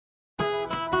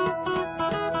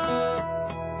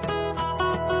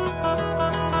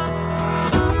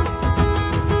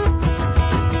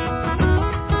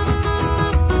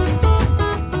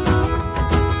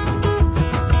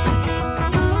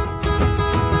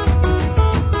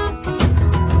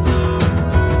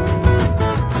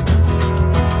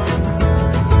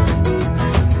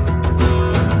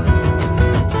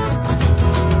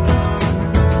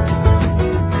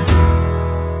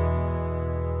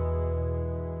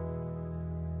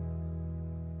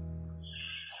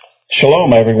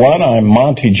Shalom, everyone. I'm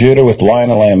Monte Judah with Lion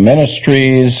and Lamb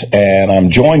Ministries, and I'm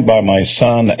joined by my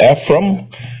son, Ephraim,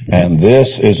 and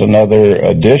this is another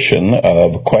edition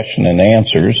of Question and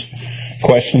Answers,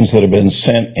 questions that have been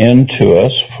sent in to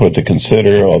us to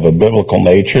consider of a biblical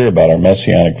nature about our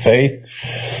Messianic faith.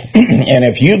 And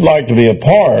if you'd like to be a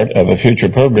part of a future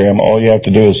program, all you have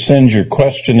to do is send your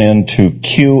question in to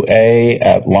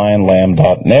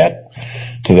qa@lionlamb.net.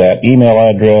 to that email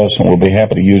address, and we'll be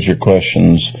happy to use your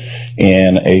questions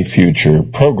in a future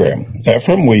program.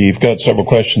 Ephraim, we've got several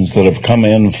questions that have come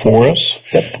in for us,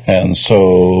 and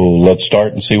so let's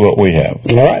start and see what we have.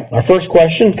 All right. Our first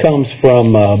question comes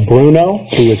from Bruno,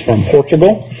 who is from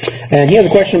Portugal, and he has a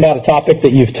question about a topic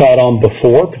that you've taught on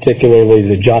before, particularly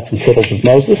the jots and tittles of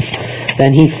Moses.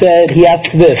 And he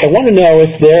asks this: I want to know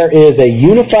if there is a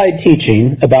unified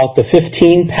teaching about the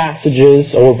 15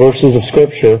 passages or verses of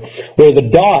Scripture where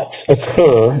the dots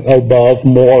occur above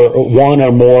one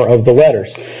or more of the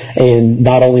letters, and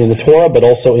not only in the Torah but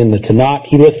also in the Tanakh.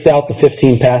 He lists out the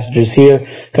 15 passages here,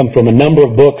 come from a number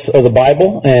of books of the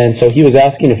Bible, and so he was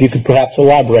asking if you could perhaps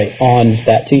elaborate on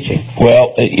that teaching.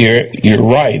 Well, you're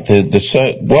right.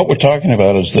 What we're talking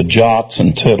about is the jots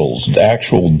and tittles, the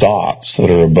actual dots that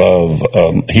are above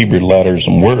Hebrew letters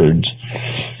and words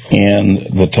in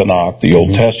the Tanakh, the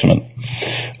Old Testament.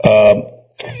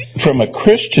 From a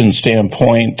Christian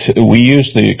standpoint, we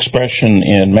use the expression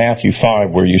in Matthew 5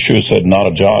 where Yeshua said, "Not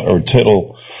a jot or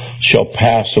tittle shall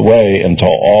pass away until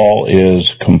all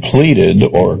is completed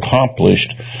or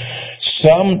accomplished."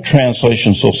 Some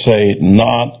translations will say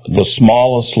not the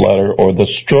smallest letter or the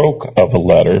stroke of a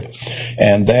letter,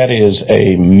 and that is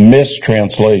a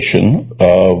mistranslation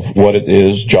of what it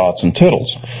is, jots and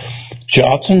tittles.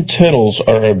 Jots and tittles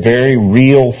are a very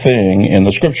real thing in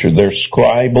the Scripture. They're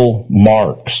scribal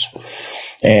marks.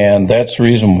 And that's the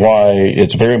reason why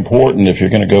it's very important, if you're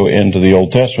going to go into the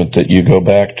Old Testament, that you go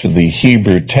back to the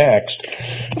Hebrew text,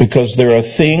 because there are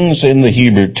things in the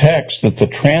Hebrew text that the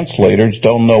translators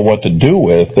don't know what to do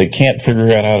with. They can't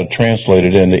figure out how to translate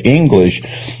it into English.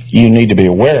 You need to be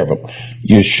aware of them.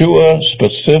 Yeshua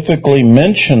specifically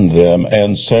mentioned them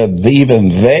and said even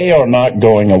they are not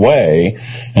going away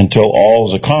until all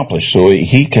is accomplished. So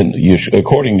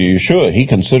according to Yeshua, he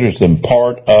considers them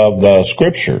part of the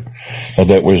Scripture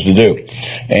that was to do.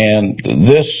 And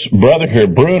this brother here,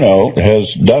 Bruno,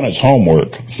 has done his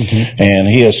homework, and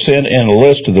he has sent in a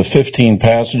list of the 15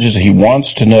 passages. He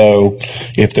wants to know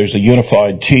if there's a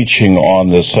unified teaching on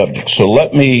this subject. So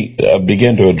let me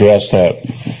begin to address that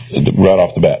right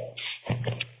off the bat.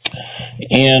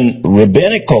 In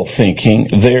rabbinical thinking,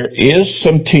 there is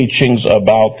some teachings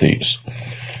about these,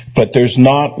 but there's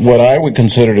not what I would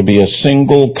consider to be a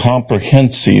single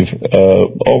comprehensive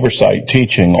oversight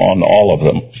teaching on all of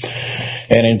them.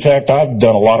 And in fact, I've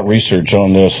done a lot of research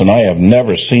on this, and I have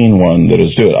never seen one that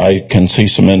is good. I can see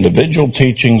some individual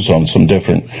teachings on some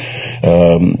different,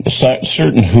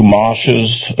 certain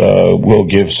Humashes will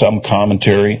give some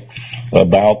commentary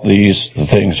about these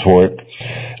things for it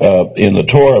in the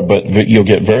Torah, but you'll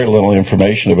get very little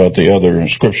information about the other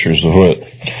scriptures of it.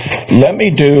 Let me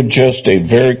do just a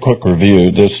very quick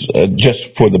review, this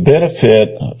just for the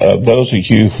benefit of those of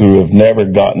you who have never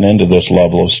gotten into this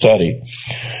level of study.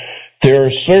 There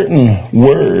are certain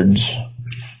words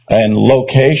and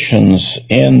locations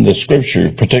in the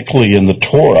Scripture, particularly in the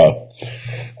Torah,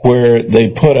 where they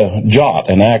put a jot,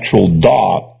 an actual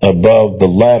dot, above the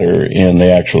letter in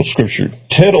the actual Scripture.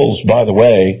 Tittles, by the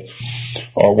way,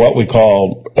 are what we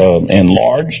call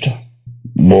enlarged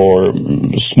or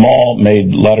small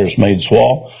letters made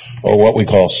small, or what we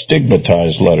call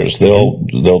stigmatized letters.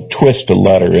 They'll twist a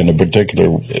letter in a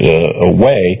particular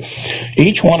way.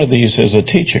 Each one of these is a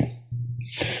teaching.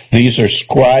 These are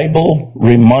scribal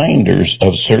reminders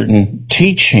of certain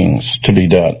teachings to be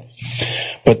done.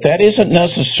 But that isn't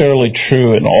necessarily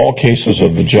true in all cases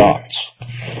of the jots.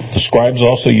 The scribes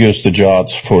also use the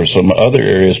jots for some other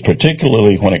areas,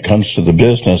 particularly when it comes to the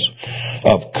business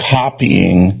of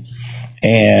copying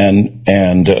and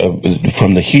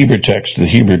from the Hebrew text to the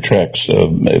Hebrew text, to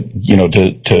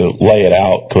lay it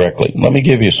out correctly. Let me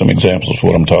give you some examples of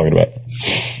what I'm talking about.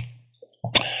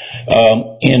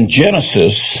 In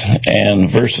Genesis and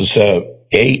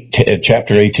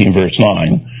chapter 18, verse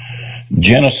 9,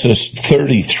 Genesis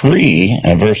 33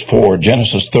 and verse 4,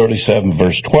 Genesis 37,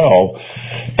 verse 12,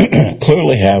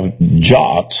 clearly have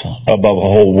jots above a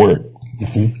whole word.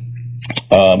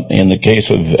 In the case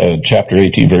of chapter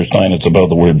 18, verse 9, it's above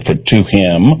the word for to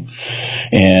him.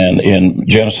 And in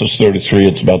Genesis 33,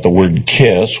 it's about the word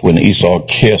kiss, when Esau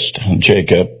kissed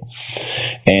Jacob.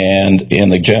 And in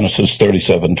the Genesis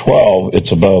 37:12,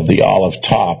 it's above the olive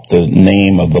top, the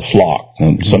name of the flock.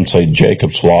 And some say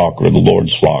Jacob's flock or the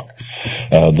Lord's flock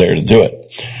there to do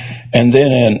it. And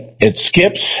then it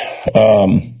skips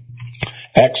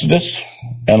Exodus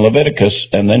and Leviticus,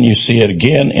 and then you see it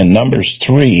again in Numbers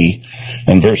 3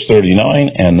 and verse 39,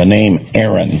 and the name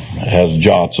Aaron has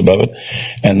jots above it.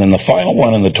 And then the final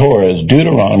one in the Torah is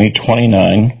Deuteronomy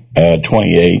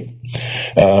 29:28,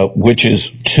 which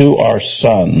is to our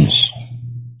sons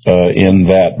in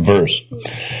that verse.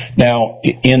 Now,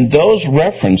 in those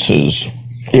references,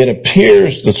 it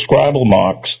appears that Scribal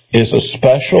Mox is a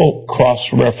special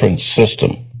cross-reference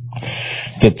system,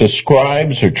 that the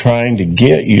scribes are trying to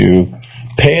get you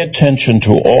pay attention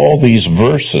to all these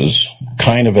verses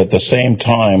kind of at the same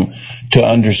time to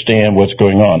understand what's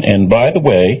going on. And by the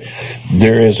way,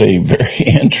 there is a very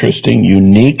interesting,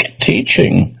 unique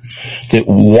teaching that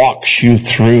walks you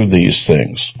through these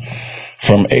things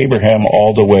from Abraham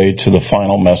all the way to the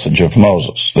final message of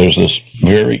Moses. There's this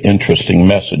very interesting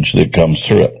message that comes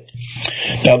through it.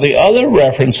 Now, the other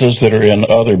references that are in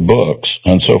other books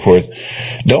and so forth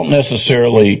don't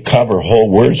necessarily cover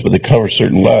whole words, but they cover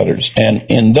certain letters. And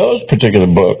in those particular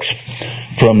books,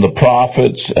 from the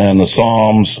prophets and the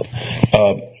Psalms,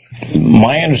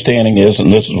 my understanding is,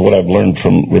 and this is what I've learned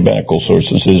from rabbinical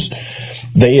sources, is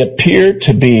they appear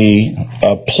to be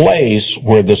a place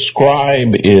where the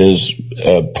scribe is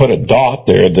put a dot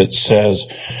there that says,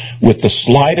 with the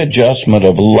slight adjustment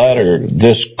of a letter,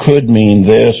 this could mean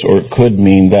this or it could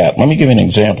mean that. Let me give you an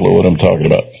example of what I'm talking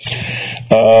about.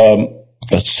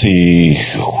 Let's see,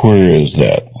 where is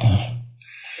that?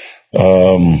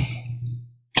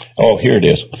 Here it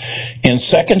is. In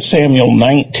 2 Samuel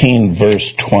 19,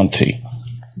 verse 20,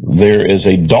 there is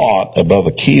a dot above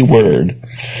a key word,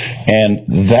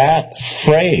 and that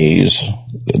phrase,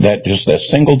 that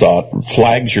single dot,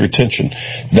 flags your attention.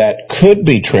 That could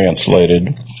be translated,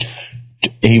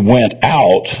 he went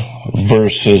out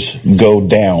versus go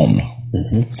down.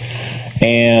 Mm-hmm.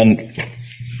 And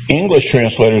English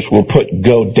translators will put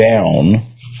go down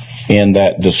in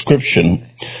that description.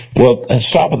 Well,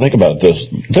 stop and think about this.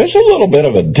 There's a little bit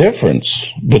of a difference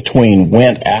between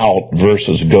went out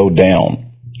versus go down.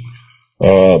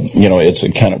 It's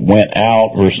a kind of went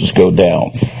out versus go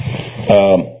down.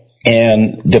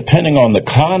 And depending on the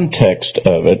context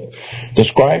of it, the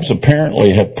scribes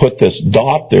apparently have put this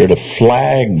dot there to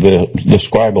flag the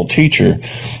scribal teacher.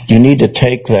 You need to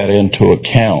take that into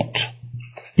account.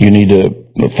 You need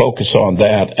to focus on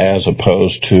that as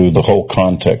opposed to the whole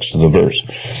context of the verse.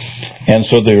 And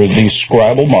so there are these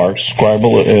scribal marks,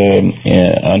 scribal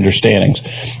understandings,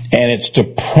 and it's to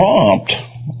prompt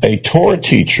a Torah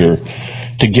teacher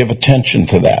to give attention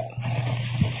to that.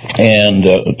 And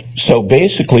so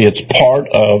basically it's part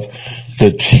of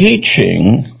the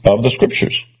teaching of the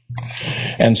Scriptures.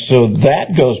 And so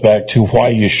that goes back to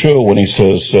why Yeshua, when he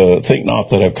says, think not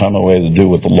that I've come away to do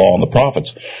with the law and the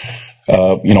prophets,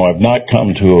 I've not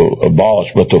come to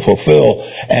abolish but to fulfill,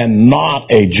 and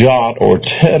not a jot or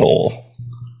tittle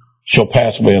shall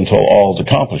pass away until all is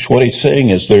accomplished. What he's saying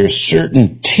is there are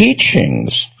certain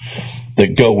teachings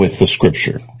that go with the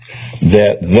Scripture,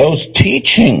 that those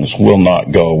teachings will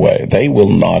not go away. They will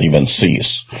not even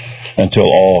cease until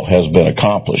all has been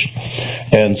accomplished.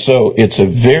 And so it's a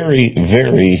very,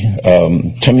 very,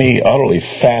 to me, utterly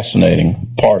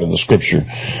fascinating part of the Scripture,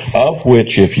 of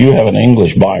which if you have an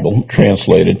English Bible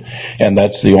translated, and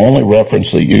that's the only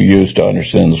reference that you use to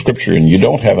understand the Scripture, and you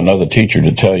don't have another teacher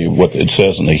to tell you what it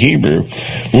says in the Hebrew,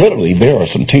 literally there are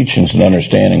some teachings and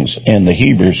understandings in the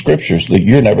Hebrew Scriptures that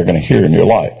you're never going to hear in your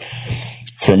life.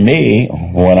 For me,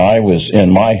 when I was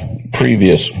in my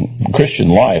previous Christian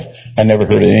life, I never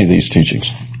heard any of these teachings.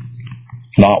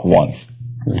 Not one.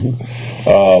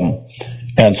 Mm-hmm.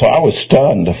 And so I was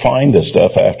stunned to find this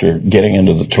stuff after getting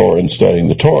into the Torah and studying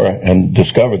the Torah, and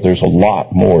discovered there's a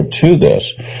lot more to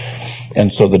this.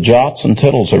 And so the jots and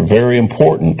tittles are very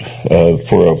important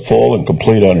for a full and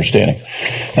complete understanding.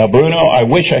 Now, Bruno, I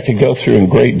wish I could go through in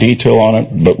great detail on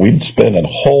it, but we'd spend a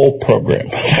whole program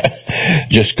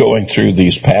just going through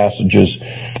these passages,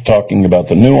 talking about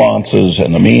the nuances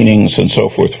and the meanings and so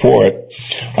forth for it.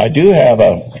 I do have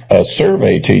a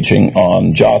survey teaching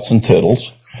on jots and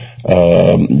tittles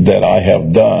that I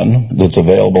have done that's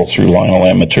available through Lionel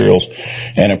Lamb Materials,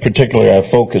 and in particular I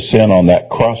focus in on that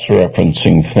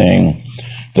cross-referencing thing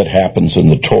that happens in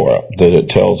the Torah, that it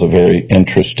tells a very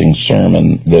interesting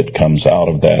sermon that comes out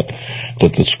of that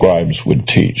the scribes would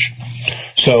teach.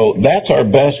 So that's our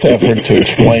best effort to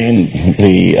explain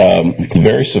the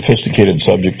very sophisticated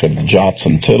subject of jots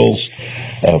and tittles.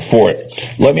 for it.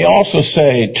 Let me also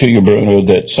say to you, Bruno,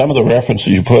 that some of the references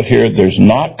you put here, there's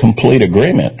not complete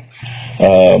agreement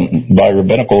by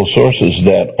rabbinical sources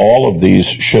that all of these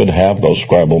should have those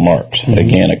scribal marks.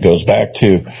 Again, it goes back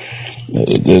to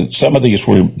some of these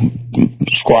were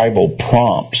scribal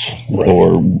prompts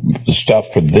or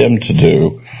stuff for them to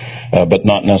do, but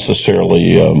not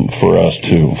necessarily for us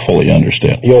to fully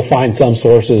understand. You'll find some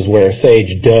sources where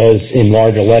sage does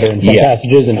enlarge a letter in some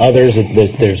passages, and others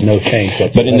there's no change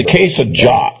whatsoever. But in the case of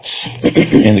jots,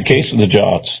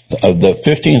 the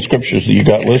 15 scriptures that you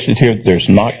got listed here, there's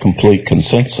not complete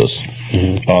consensus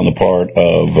on the part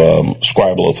of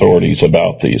scribal authorities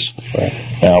about these. Right.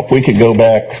 Now, if we could go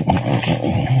back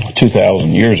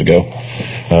 2,000 years ago,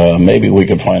 maybe we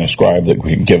could find a scribe that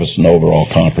could give us an overall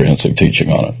comprehensive teaching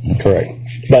on it. Correct.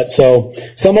 But so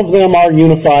some of them are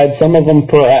unified, some of them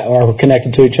are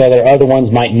connected to each other, other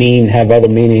ones might have other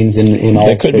meanings in all.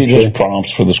 They could be just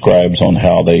prompts for the scribes on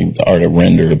how they are to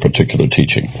render a particular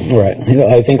teaching. Right.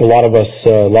 I think a lot of us,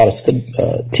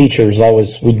 teachers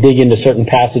we dig into certain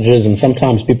passages, and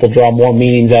sometimes people draw more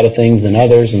meanings out of things than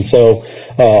others, and so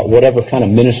whatever kind of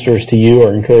ministers to you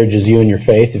or encourages you in your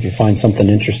faith, if you find something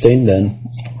interesting, then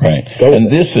right. And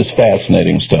this is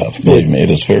fascinating stuff. Believe me,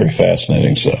 it is very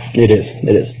fascinating stuff. It is.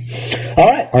 All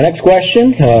right. Our next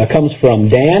question comes from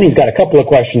Dan. He's got a couple of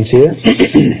questions here.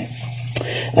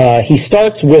 He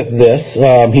starts with this.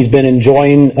 He's been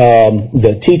enjoying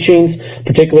the teachings,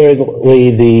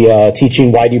 particularly the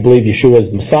teaching, Why Do You Believe Yeshua is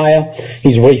the Messiah?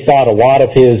 He's rethought a lot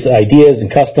of his ideas and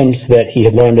customs that he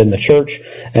had learned in the church,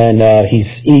 and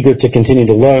he's eager to continue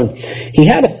to learn. He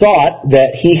had a thought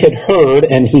that he had heard,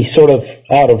 and he sort of,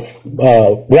 out of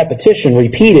repetition,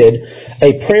 repeated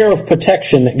a prayer of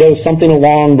protection that goes something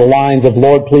along the lines of,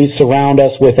 Lord, please surround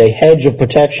us with a hedge of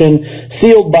protection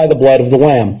sealed by the blood of the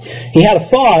Lamb. He had a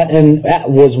thought and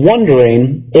was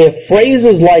wondering if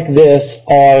phrases like this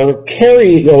are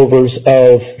carryovers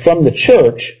from the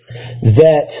church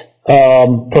that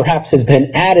perhaps has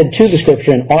been added to the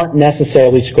Scripture and aren't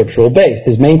necessarily scriptural based.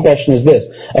 His main question is this: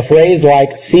 a phrase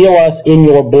like "seal us in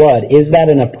your blood," is that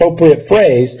an appropriate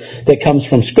phrase that comes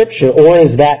from Scripture, or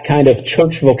is that kind of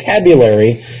church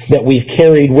vocabulary that we've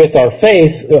carried with our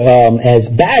faith as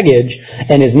baggage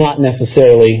and is not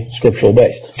necessarily scriptural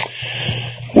based?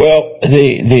 Well,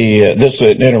 this is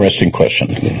an interesting question.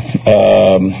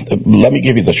 Let me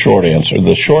give you the short answer.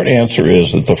 The short answer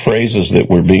is that the phrases that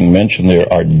were being mentioned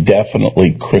there are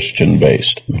definitely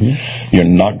Christian-based. You're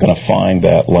not going to find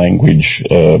that language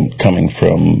coming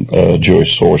from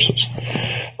Jewish sources.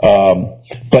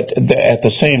 But at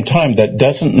the same time, that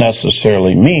doesn't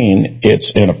necessarily mean it's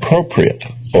inappropriate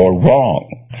or wrong.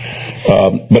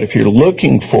 But if you're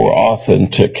looking for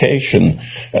authentication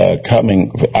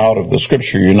coming out of the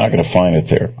Scripture, you're not going to find it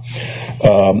there.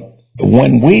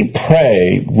 When we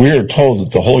pray, we're told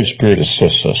that the Holy Spirit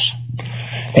assists us.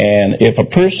 And if a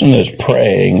person is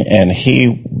praying and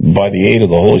he, by the aid of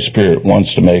the Holy Spirit,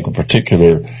 wants to make a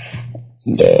particular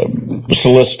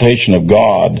solicitation of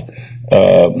God,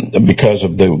 because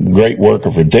of the great work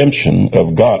of redemption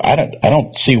of God, I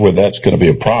don't see where that's going to be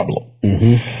a problem.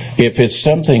 If it's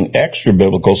something extra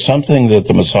biblical, something that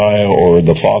the Messiah or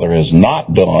the Father has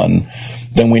not done,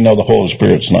 then we know the Holy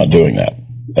Spirit's not doing that.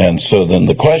 And so then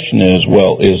the question is,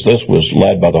 well, was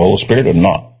led by the Holy Spirit or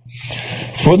not?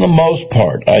 For the most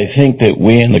part, I think that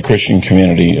we in the Christian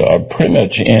community are pretty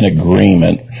much in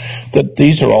agreement that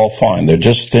these are all fine. They're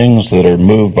just things that are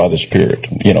moved by the Spirit.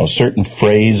 Certain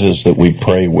phrases that we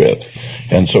pray with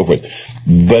and so forth.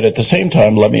 But at the same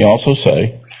time, let me also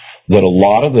say that a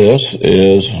lot of this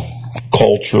is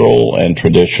cultural and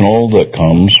traditional that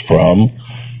comes from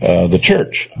the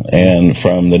church and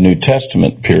from the New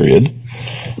Testament period.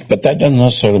 But that doesn't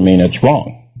necessarily mean it's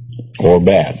wrong. Or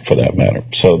bad, for that matter.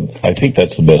 So I think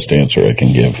that's the best answer I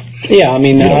can give. Yeah, I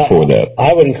mean, for that.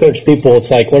 I would encourage people.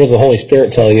 It's like, what does the Holy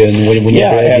Spirit tell you? And when you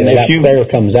pray, that prayer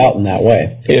comes out in that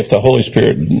way. If the Holy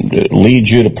Spirit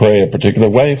leads you to pray a particular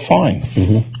way, fine.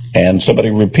 And somebody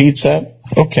repeats that,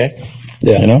 okay.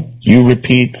 Yeah. You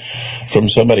repeat from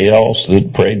somebody else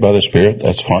that prayed by the Spirit,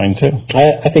 that's fine too.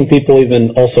 I think people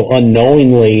even also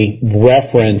unknowingly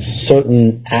reference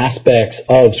certain aspects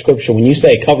of Scripture. When you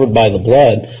say covered by the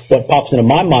blood, what pops into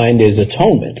my mind is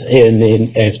atonement,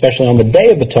 and especially on the Day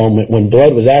of Atonement when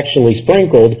blood was actually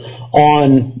sprinkled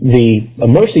on the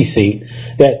mercy seat,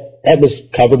 that was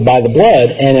covered by the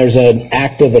blood, and there's an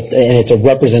act of and it's a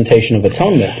representation of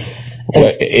atonement.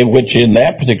 Which in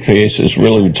that particular case is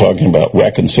really talking about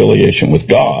reconciliation with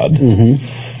God.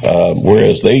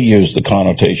 Whereas they use the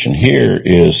connotation here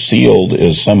is sealed,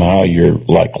 is somehow you're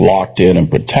like locked in and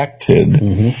protected.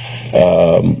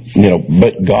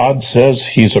 But God says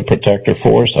He's a protector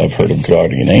for us. I've heard of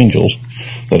guardian angels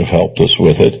that have helped us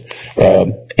with it.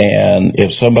 And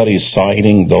if somebody's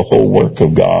citing the whole work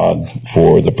of God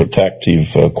for the protective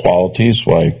qualities,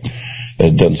 why,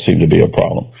 it doesn't seem to be a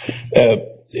problem.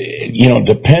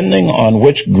 Depending on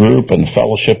which group and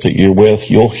fellowship that you're with,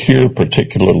 you'll hear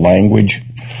particular language.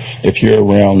 If you're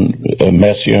around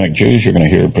Messianic Jews, you're going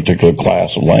to hear a particular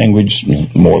class of language,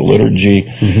 more liturgy.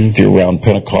 If you're around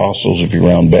Pentecostals, if you're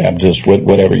around Baptists,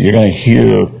 whatever, you're going to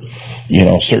hear,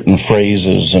 certain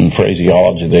phrases and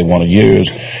phraseology they want to use.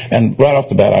 And right off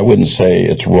the bat, I wouldn't say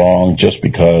it's wrong just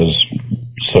because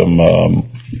some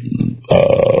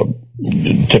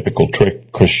typical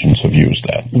trick Christians have used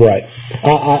that. Right.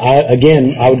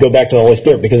 I would go back to the Holy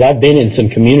Spirit, because I've been in some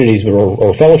communities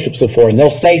or fellowships before, and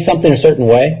they'll say something a certain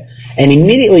way, and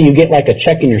immediately you get like a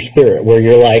check in your spirit where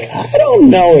you're like, I don't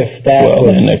know if that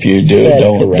was and if you do,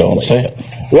 don't say it.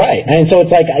 Right. And so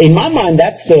it's like, in my mind,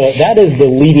 that is the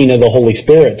leading of the Holy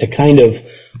Spirit to kind of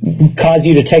cause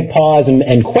you to take pause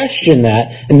and question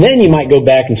that, and then you might go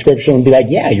back in Scripture and be like,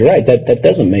 yeah, you're right, that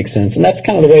doesn't make sense. And that's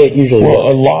kind of the way it usually works.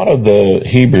 A lot of the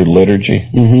Hebrew liturgy,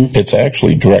 it's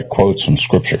actually direct quotes from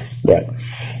Scripture. Right.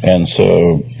 And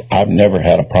so I've never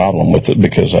had a problem with it,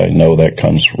 because I know that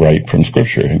comes right from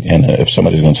Scripture. And if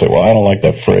somebody's going to say, well, I don't like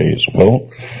that phrase, well,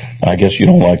 I guess you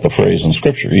don't like the phrase in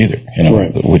Scripture either, right.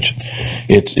 Which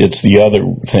it's the other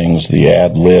things, the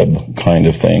ad lib kind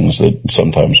of things that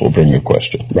sometimes will bring a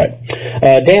question. Right.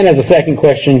 Dan has a second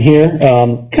question here,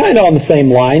 kind of on the same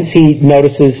lines. He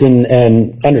notices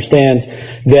and understands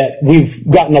that we've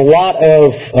gotten a lot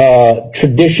of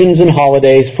traditions and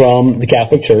holidays from the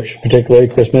Catholic Church, particularly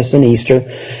Christmas and Easter,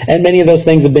 and many of those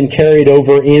things have been carried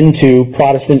over into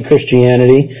Protestant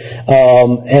Christianity.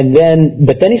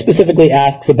 But then he specifically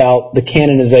asks about the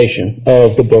canonization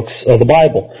of the books of the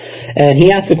Bible. And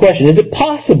he asks the question, is it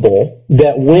possible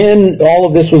that when all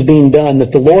of this was being done,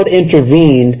 that the Lord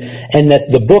intervened and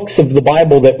that the books of the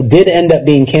Bible that did end up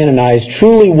being canonized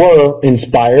truly were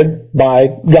inspired by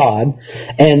God,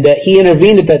 and that He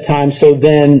intervened at that time, so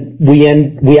then we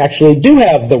actually do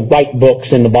have the right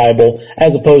books in the Bible,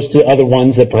 as opposed to other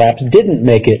ones that perhaps didn't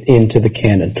make it into the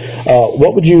canon?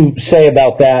 What would you say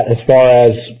about that as far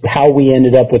as how we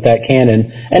ended up with that canon,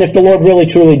 and if the Lord really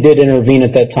truly did intervene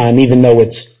at that time, even though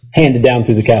it's handed down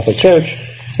through the Catholic Church,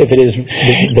 if it is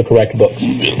the correct books?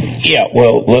 Yeah,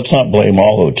 well, let's not blame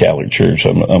all of the Catholic Church.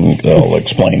 I'll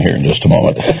explain here in just a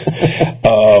moment.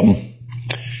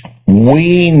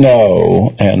 We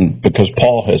know, and because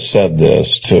Paul has said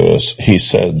this to us, he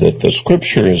said that the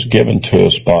Scripture is given to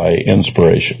us by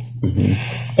inspiration.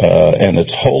 And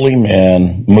it's holy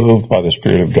men, moved by the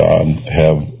Spirit of God,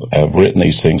 have written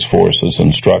these things for us as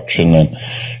instruction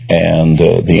and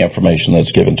the information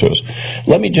that's given to us.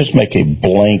 Let me just make a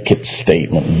blanket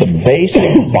statement. The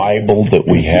basic Bible that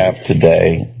we have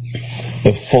today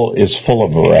is full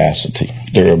of veracity.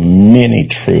 There are many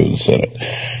truths in it.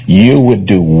 You would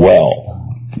do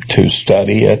well to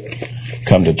study it,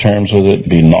 come to terms with it,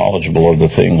 be knowledgeable of the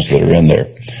things that are in there.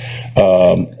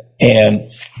 And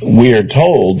we are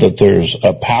told that there's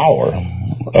a power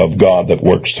of God that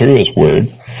works through His Word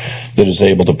that is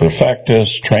able to perfect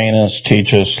us, train us,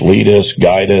 teach us, lead us,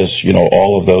 guide us,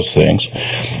 all of those things.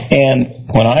 And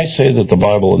when I say that the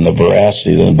Bible and the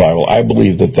veracity of the Bible, I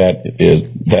believe that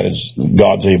is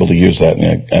God's able to use that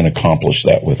and accomplish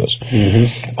that with us.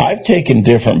 I've taken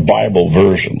different Bible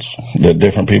versions that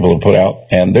different people have put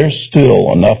out, and there's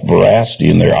still enough veracity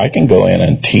in there. I can go in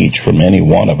and teach from any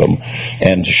one of them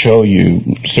and show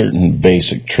you certain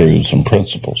basic truths and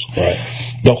principles. Right.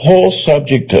 The whole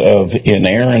subject of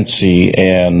inerrancy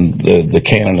and the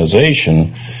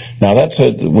canonization, now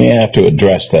we have to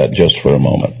address that just for a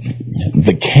moment.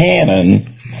 The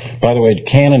canon, by the way,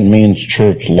 canon means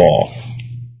church law.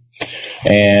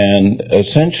 And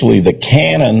essentially the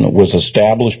canon was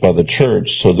established by the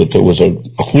church so that there was a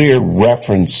clear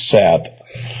reference set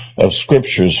of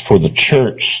scriptures for the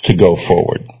church to go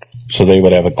forward. So they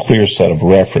would have a clear set of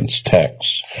reference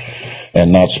texts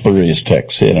and not spurious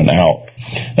texts in and out.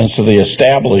 And so they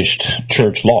established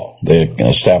church law. They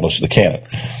established the canon.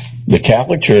 The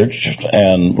Catholic Church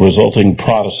and resulting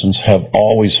Protestants have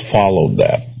always followed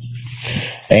that.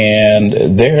 And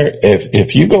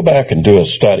if you go back and do a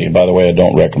study, and by the way, I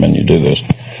don't recommend you do this,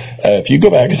 if you go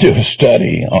back and do a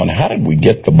study on how did we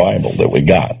get the Bible that we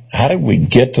got, how did we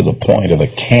get to the point of a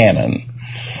canon,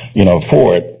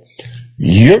 for it,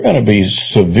 you're going to be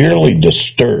severely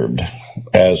disturbed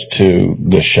as to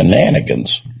the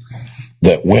shenanigans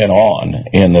that went on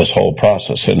in this whole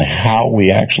process and how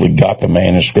we actually got the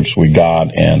manuscripts we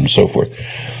got and so forth.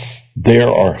 There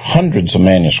are hundreds of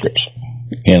manuscripts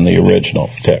in the original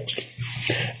text.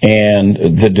 And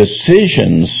the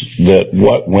decisions that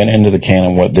what went into the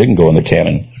canon, what didn't go in the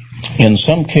canon, in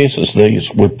some cases these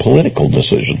were political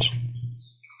decisions.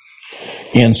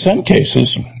 In some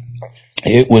cases,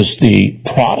 it was the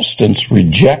Protestants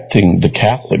rejecting the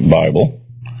Catholic Bible.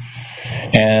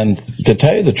 And to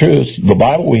tell you the truth, the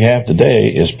Bible we have today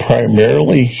is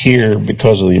primarily here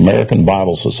because of the American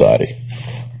Bible Society.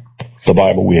 The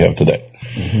Bible we have today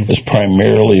is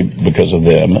primarily because of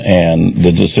them and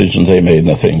the decisions they made and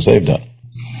the things they've done.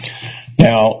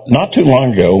 Now, not too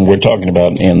long ago, we're talking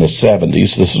about in the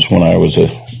 70s, this is when I was a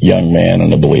young man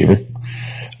and a believer,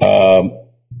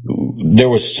 there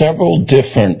were several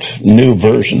different new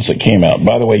versions that came out.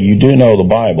 By the way, you do know the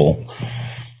Bible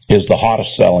is the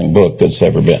hottest selling book that's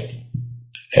ever been.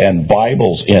 And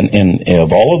Bibles,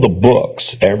 of all of the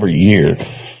books every year,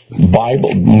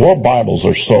 more Bibles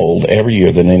are sold every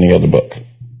year than any other book.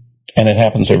 And it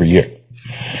happens every year.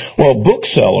 Well,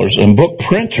 booksellers and book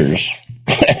printers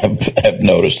have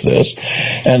noticed this.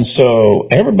 And so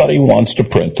everybody wants to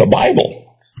print the Bible.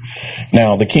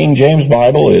 Now, the King James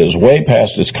Bible is way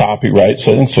past its copyright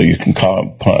setting, so you can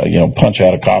punch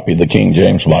out a copy of the King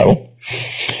James Bible.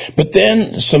 But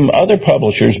then some other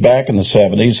publishers back in the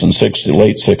 70s and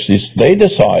late 60s, they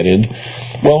decided,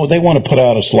 well, they want to put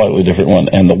out a slightly different one.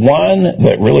 And the one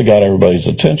that really got everybody's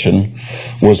attention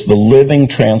was the Living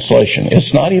Translation.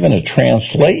 It's not even a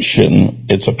translation,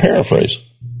 it's a paraphrase.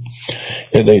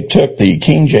 They took the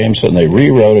King James and they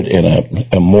rewrote it in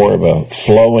a more of a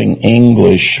flowing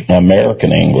English,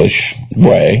 American English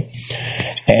way.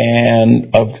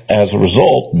 And as a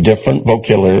result, different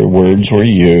vocabulary words were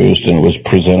used and it was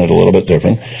presented a little bit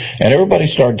different. And everybody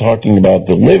started talking about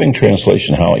the Living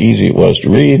Translation, how easy it was to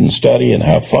read and study and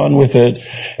have fun with it.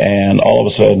 And all of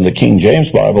a sudden, the King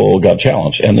James Bible got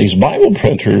challenged. And these Bible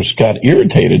printers got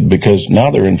irritated because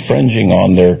now they're infringing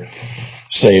on their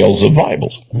sales of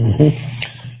Bibles.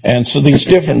 And so these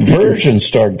different versions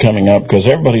started coming up because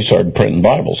everybody started printing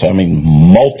Bibles. I mean,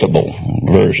 multiple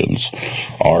versions.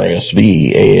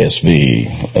 RSV, ASV,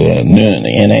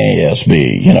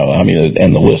 NASB,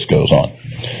 and the list goes on.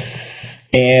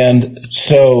 And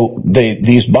so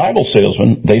these Bible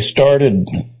salesmen, they started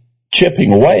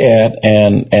chipping away at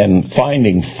and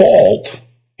finding fault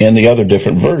in the other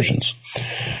different versions.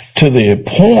 To the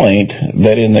point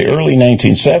that in the early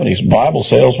 1970s, Bible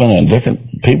salesmen and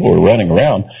different people were running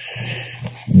around.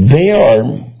 They are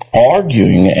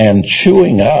arguing and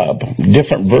chewing up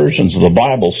different versions of the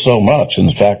Bible so much. In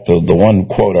fact, the one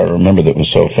quote I remember that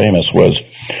was so famous was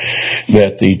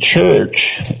that the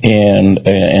church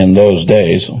in those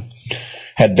days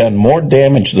had done more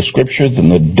damage to the Scripture than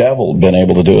the devil had been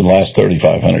able to do in the last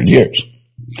 3,500 years.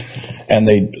 And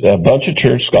a bunch of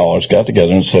church scholars got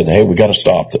together and said, hey, we got to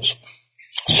stop this.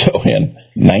 So in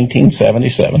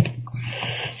 1977,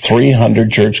 300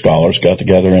 church scholars got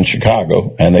together in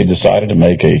Chicago, and they decided to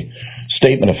make a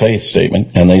statement of faith statement,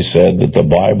 and they said that the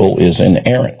Bible is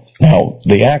inerrant. Now,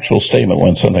 the actual statement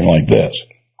went something like this.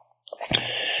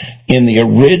 In the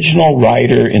original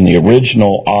writer, in the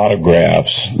original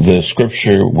autographs, the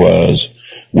Scripture was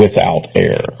without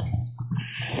error.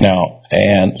 Now,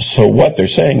 and so what they're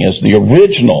saying is the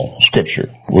original Scripture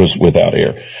was without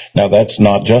error. Now, that's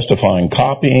not justifying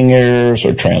copying errors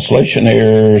or translation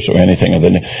errors or anything of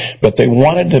that, but they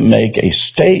wanted to make a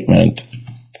statement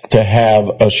to have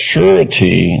a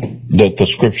surety that the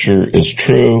Scripture is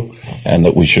true and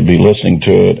that we should be listening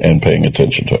to it and paying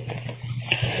attention to it.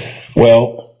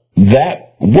 Well,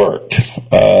 that worked.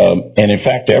 And in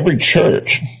fact, every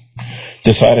church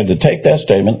decided to take that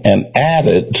statement and add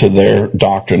it to their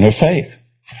doctrine of faith.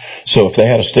 So if they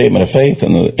had a statement of faith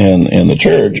in the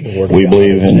church, we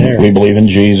believe in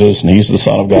Jesus and He's the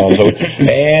Son of God,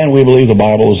 and we believe the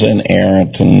Bible is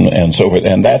inerrant and so forth.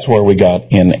 And that's where we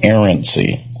got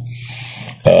inerrancy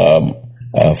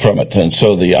from it. And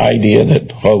so the idea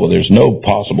that there's no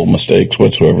possible mistakes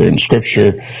whatsoever in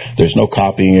Scripture, there's no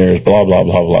copying errors, blah blah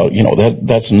blah blah.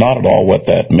 That's not at all what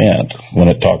that meant when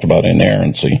it talked about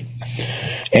inerrancy.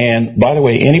 And by the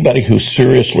way, anybody who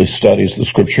seriously studies the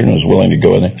Scripture and is willing to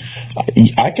go in there,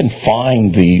 I can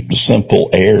find the simple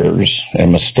errors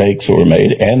and mistakes that were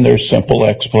made, and there's simple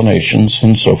explanations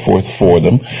and so forth for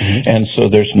them. Mm-hmm. And so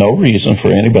there's no reason for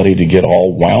anybody to get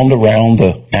all wound around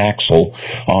the axle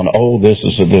on, this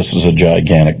is a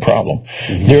gigantic problem.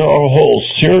 Mm-hmm. There are a whole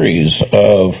series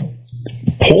of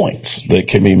points that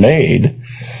can be made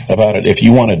about it. If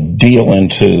you want to deal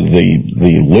into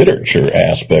the literature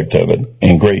aspect of it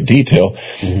in great detail,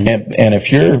 and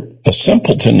if you're a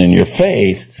simpleton in your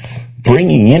faith,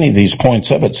 bringing any of these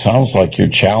points up, it sounds like you're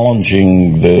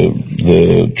challenging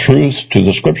the truth to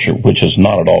the Scripture, which is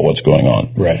not at all what's going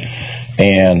on. Right.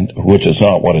 And which is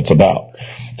not what it's about.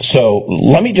 So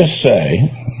let me just say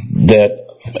that,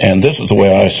 and this is the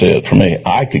way I see it for me,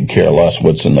 I could care less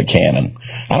what's in the canon.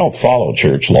 I don't follow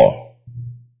church law.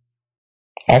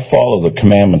 I follow the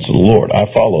commandments of the Lord. I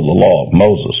follow the law of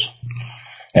Moses.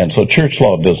 And so church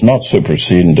law does not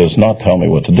supersede and does not tell me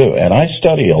what to do. And I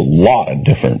study a lot of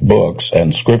different books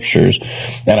and scriptures,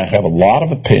 and I have a lot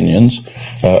of opinions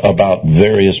about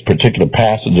various particular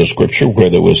passages of Scripture where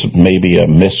there was maybe a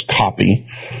miscopy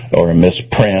or a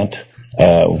misprint,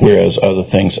 whereas other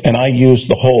things. And I use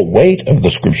the whole weight of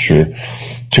the Scripture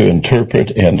to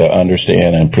interpret and to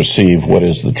understand and perceive what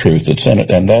is the truth that's in it.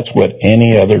 And that's what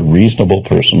any other reasonable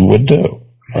person would do.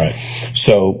 Right.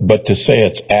 So, but to say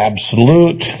it's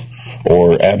absolute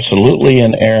or absolutely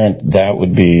inerrant, that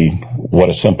would be what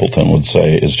a simpleton would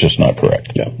say is just not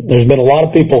correct. Yeah. There's been a lot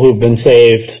of people who've been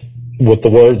saved with the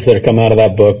words that have come out of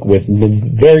that book with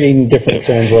varying different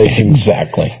translations.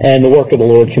 Exactly. And the work of the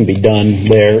Lord can be done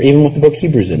there, even with the book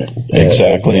Hebrews in it.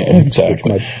 Exactly.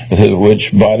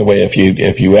 Which, by the way,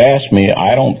 if you ask me,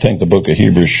 I don't think the book of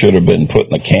Hebrews should have been put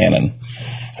in the canon.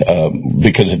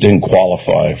 Because it didn't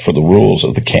qualify for the rules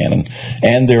of the canon.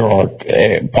 And there are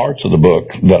parts of the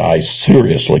book that I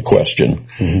seriously question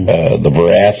the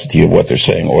veracity of what they're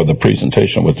saying or the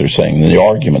presentation of what they're saying and the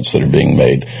arguments that are being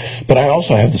made. But I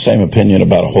also have the same opinion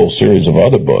about a whole series of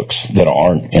other books that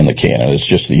aren't in the canon. It's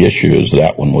just the issue is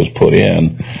that one was put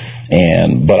in.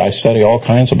 But I study all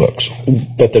kinds of books.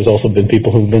 But there's also been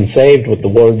people who've been saved with the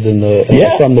words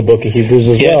from the book of Hebrews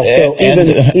as well. So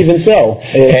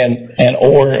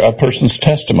or a person's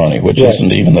testimony, which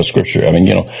isn't even the Scripture. I mean,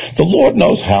 the Lord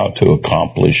knows how to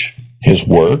accomplish His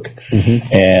work,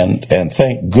 and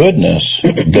thank goodness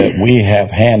that we have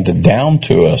handed down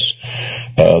to us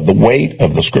the weight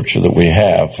of the Scripture that we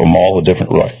have from all the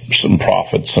different writers and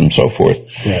prophets and so forth,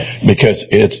 because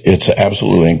it's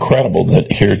absolutely incredible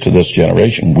that here to this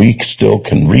generation we still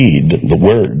can read the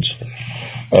words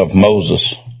of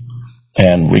Moses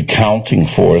and recounting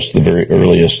for us the very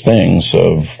earliest things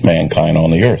of mankind on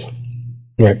the earth.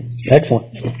 Right.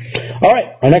 Excellent. All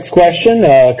right. Our next question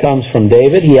comes from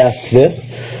David. He asks this.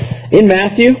 In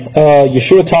Matthew,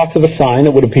 Yeshua talks of a sign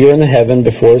that would appear in the heaven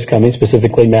before His coming,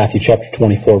 specifically Matthew chapter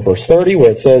 24, verse 30,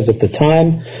 where it says, "At the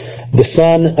time the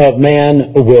Son of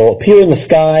Man will appear in the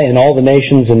sky, and all the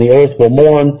nations in the earth will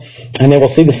mourn, and they will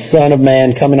see the Son of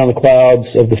Man coming on the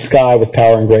clouds of the sky with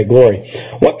power and great glory."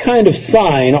 What kind of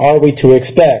sign are we to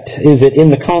expect? Is it in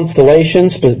the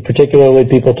constellations? Particularly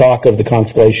people talk of the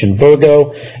constellation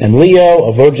Virgo and Leo,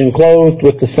 a virgin clothed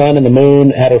with the sun and the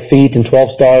moon at her feet and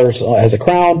 12 stars as a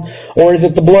crown? Or is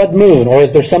it the blood moon? Or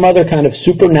is there some other kind of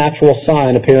supernatural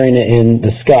sign appearing in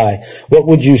the sky? What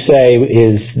would you say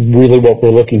is really what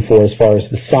we're looking for as far as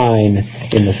the sign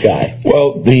in the sky?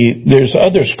 Well, there's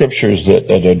other scriptures that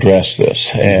address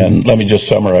this, and let me just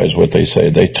summarize what they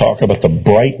say. They talk about the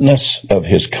brightness of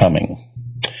His coming.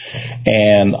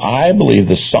 And I believe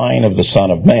the sign of the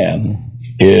Son of Man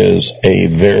is a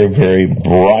very, very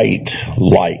bright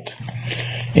light,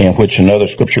 in which another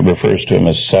scripture refers to Him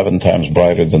as 7 times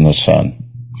brighter than the sun.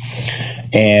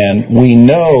 And we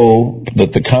know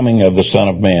that the coming of the Son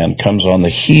of Man comes on the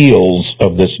heels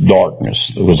of this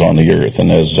darkness that was on the earth. And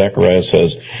as Zechariah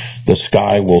says, the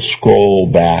sky will scroll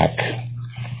back,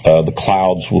 the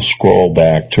clouds will scroll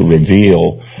back to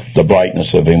reveal the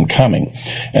brightness of Him coming.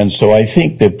 And so I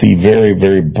think that the very,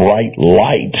 very bright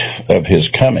light of His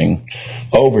coming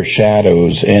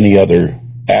overshadows any other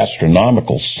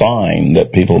astronomical sign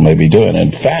that people may be doing.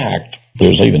 In fact,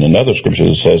 there's even another scripture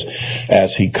that says,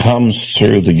 as He comes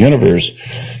through the universe,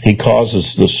 He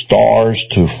causes the stars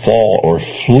to fall or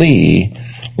flee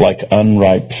like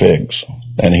unripe figs.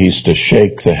 And He's to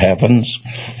shake the heavens.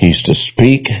 He's to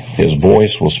speak. His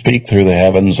voice will speak through the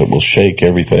heavens. It will shake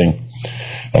everything,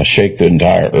 shake the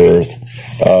entire earth.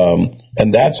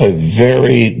 And that's a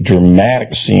very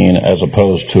dramatic scene as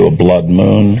opposed to a blood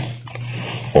moon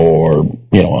or,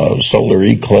 a solar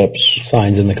eclipse.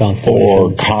 Signs in the constellations.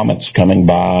 Or comets coming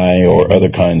by or other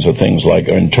kinds of things like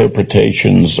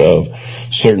interpretations of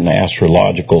certain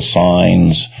astrological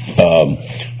signs.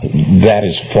 That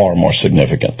is far more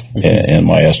significant in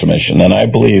my estimation. And I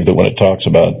believe that when it talks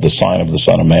about the sign of the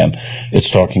Son of Man,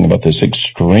 it's talking about this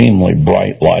extremely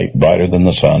bright light, brighter than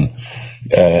the sun,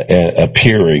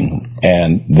 appearing,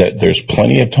 and that there's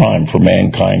plenty of time for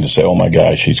mankind to say, oh my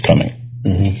gosh, He's coming.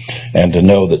 and to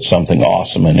know that something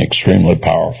awesome and extremely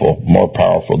powerful, more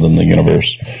powerful than the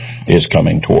universe, is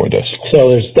coming toward us. So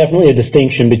there's definitely a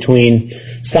distinction between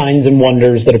signs and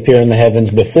wonders that appear in the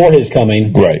heavens before his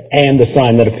coming, right, and the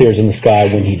sign that appears in the sky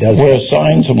when he does. Whereas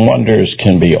signs and wonders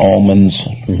can be omens,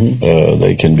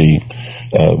 they can be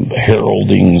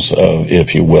heraldings of,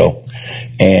 if you will.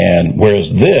 And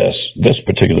whereas this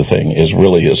particular thing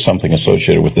is something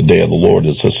associated with the day of the Lord.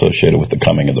 It's associated with the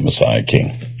coming of the Messiah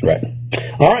King. Right.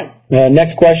 All right.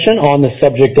 Next question on the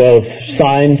subject of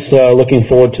signs, looking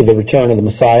forward to the return of the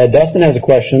Messiah. Dustin has a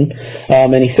question,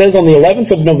 and he says, on the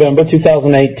 11th of November,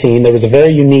 2018, there was a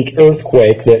very unique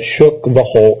earthquake that shook the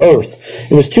whole earth.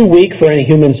 It was too weak for any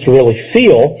humans to really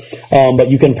feel, but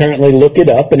you can apparently look it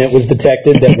up, and it was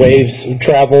detected that waves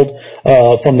traveled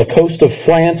from the coast of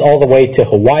France all the way to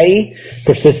Hawaii,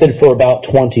 persisted for about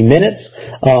 20 minutes.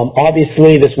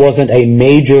 Obviously, this wasn't a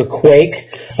major quake,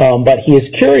 but he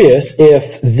is curious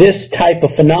if this type of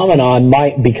phenomenon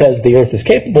might, because the earth is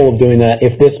capable of doing that,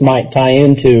 if this might tie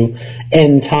into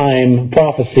end-time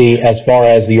prophecy as far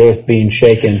as the earth being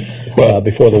shaken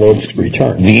before the Lord's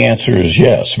return. The answer is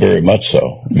yes, very much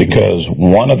so, because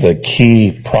one of the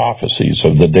key prophecies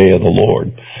of the day of the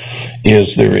Lord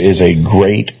is there is a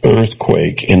great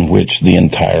earthquake in which the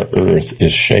entire earth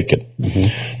is shaken.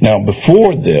 Now,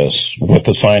 before this, what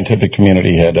the scientific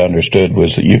community had understood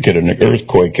was that you get an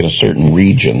earthquake in a certain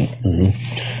region,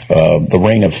 the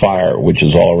Ring of Fire, which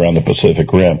is all around the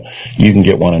Pacific Rim. You can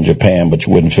get one in Japan, but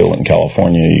you wouldn't feel it in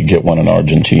California. You get one in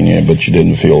Argentina, but you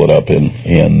didn't feel it up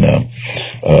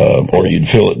or you'd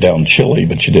feel it down Chile,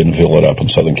 but you didn't feel it up in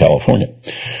Southern California.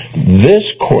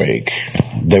 This quake,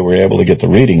 they were able to get the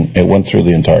reading. It went through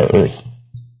the entire earth.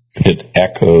 It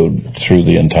echoed through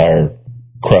the entire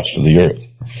crust of the earth.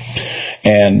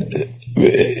 And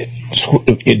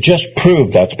it just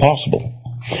proved that's possible.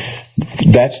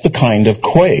 That's the kind of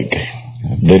quake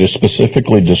that is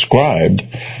specifically described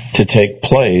to take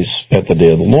place at the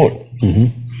day of the Lord.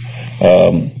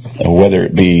 Whether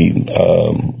it be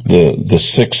the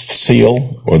sixth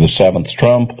seal or the seventh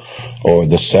trump or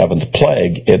the seventh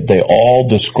plague, they all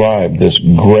describe this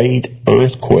great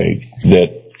earthquake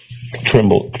that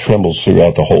trembles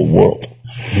throughout the whole world.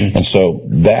 And so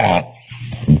that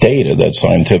data, that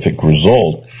scientific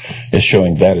result, is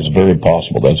showing that is very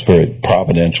possible. That's very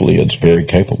providentially, it's very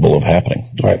capable of happening.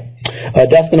 Right.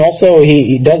 Dustin also,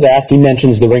 he does ask, he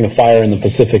mentions the Ring of Fire in the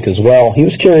Pacific as well. He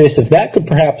was curious if that could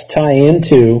perhaps tie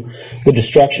into the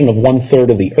destruction of 1/3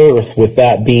 of the earth, with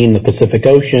that being the Pacific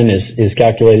Ocean is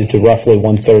calculated to roughly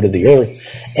 1/3 of the earth,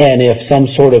 and if some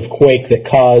sort of quake that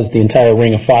caused the entire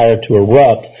Ring of Fire to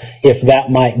erupt, if that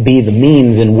might be the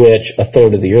means in which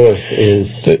 1/3 of the earth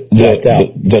is wiped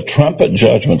out. The trumpet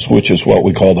judgments, which is what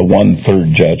we call the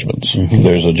 1/3 judgments.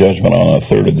 There's a judgment on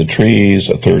 1/3 of the trees,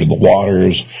 1/3 of the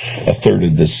waters, 1/3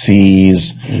 of the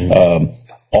seas.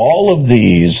 All of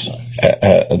these,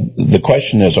 the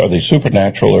question is, are they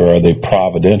supernatural or are they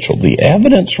providential? The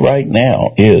evidence right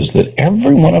now is that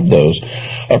every one of those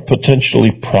are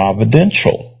potentially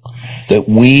providential. That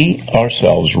we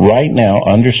ourselves right now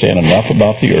understand enough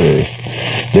about the earth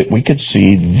that we could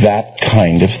see that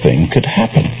kind of thing could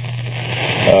happen.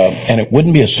 And it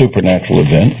wouldn't be a supernatural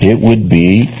event. It would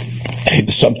be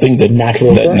something that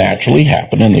naturally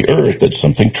happened in the earth, that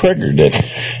something triggered it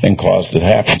and caused it to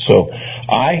happen. So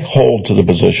I hold to the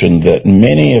position that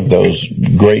many of those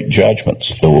great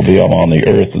judgments that will be on the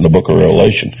earth in the book of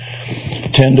Revelation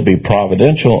tend to be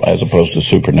providential as opposed to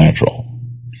supernatural.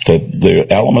 That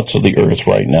the elements of the earth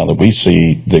right now that we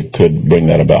see that could bring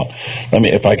that about. I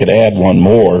mean, if I could add one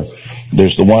more,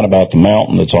 there's the one about the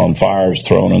mountain that's on fire is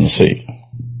thrown in the sea.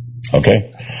 Okay?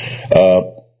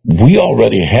 We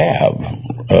already have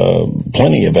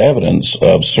plenty of evidence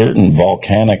of certain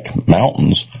volcanic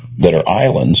mountains that are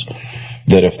islands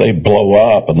that if they blow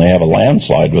up and they have a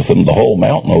landslide with them, the whole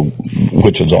mountain,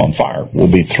 which is on fire, will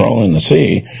be thrown in the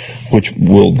sea, which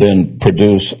will then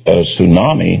produce a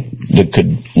tsunami that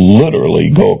could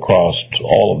literally go across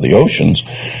all of the oceans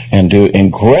and do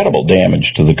incredible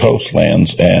damage to the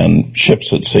coastlands and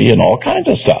ships at sea and all kinds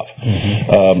of stuff.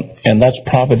 And that's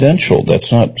providential.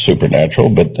 That's not supernatural,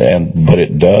 but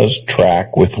it does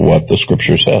track with what the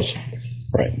Scripture says.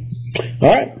 Right. All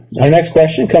right. Our next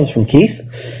question comes from Keith.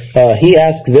 He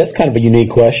asks this kind of a unique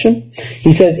question.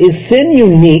 He says, is sin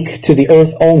unique to the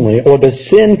earth only, or does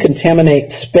sin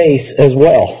contaminate space as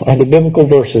well? Are there biblical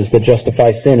verses that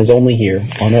justify sin is only here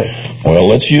on earth? Well,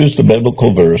 let's use the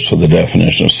biblical verse for the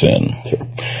definition of sin. Sure.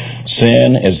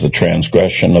 Sin is the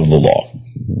transgression of the law.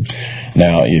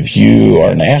 Now, if you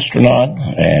are an astronaut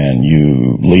and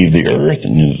you leave the earth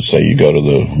and you say you go to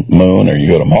the moon or you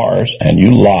go to Mars and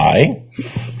you lie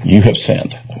you have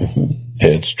sinned.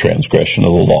 It's transgression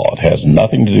of the law. It has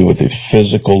nothing to do with the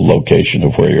physical location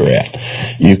of where you're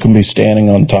at. You can be standing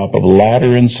on top of a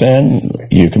ladder and sin.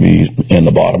 You can be in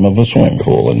the bottom of a swimming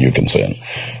pool and you can sin.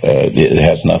 It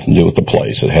has nothing to do with the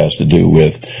place. It has to do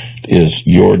with, is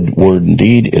your word and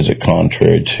deed, is it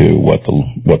contrary to what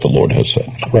the Lord has said?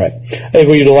 Right. If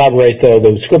we could elaborate, though,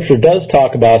 the Scripture does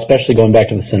talk about, especially going back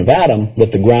to the sin of Adam,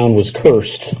 that the ground was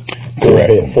cursed.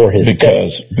 Correct. For his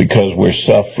because we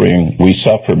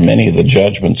suffer many of the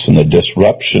judgments and the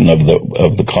disruption of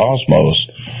the cosmos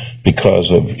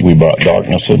because we brought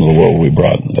darkness into the world, we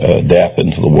brought death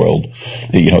into the world.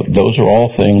 Those are all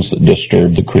things that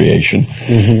disturb the creation.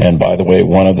 And by the way,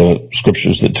 one of the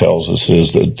scriptures that tells us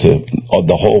is that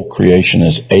the whole creation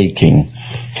is aching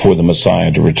for the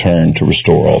Messiah to return to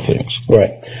restore all things.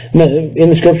 Right. In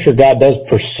the Scripture, God does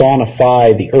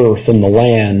personify the earth and the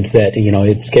land, that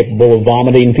it's capable of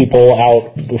vomiting people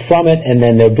out from it, and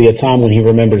then there'll be a time when He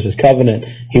remembers His covenant.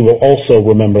 He will also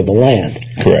remember the land.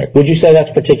 Correct. Would you say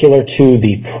that's particular to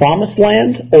the promised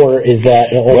land, or is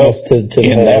that almost to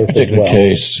the whole earth as well?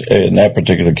 In that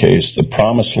particular case, the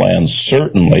promised land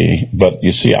certainly, but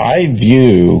you see, I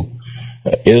view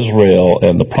Israel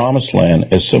and the promised land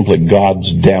as simply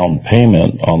God's down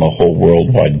payment on the whole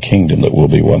worldwide kingdom that will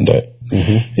be one day.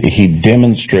 He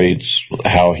demonstrates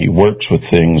how He works with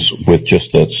things with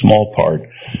just that small part,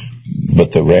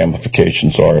 but the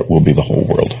ramifications are it will be the whole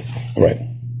world. Right.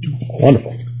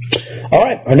 Wonderful. All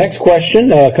right, our next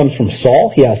question comes from Saul.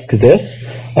 He asks this.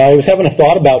 He was having a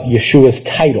thought about Yeshua's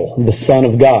title, the Son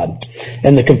of God,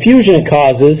 and the confusion it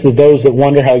causes to those that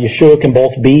wonder how Yeshua can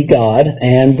both be God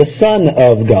and the Son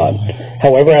of God.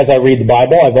 However, as I read the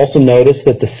Bible, I've also noticed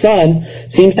that the Son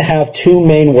seems to have two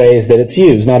main ways that it's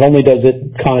used. Not only does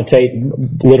it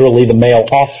connotate literally the male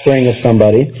offspring of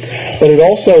somebody, but it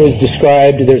also is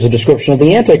described, there's a description of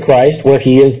the Antichrist where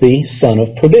he is the son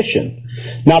of perdition.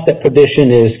 Not that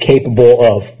perdition is capable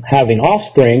of having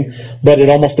offspring, but it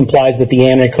almost implies that the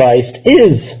Antichrist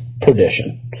is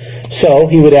perdition. So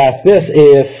he would ask this,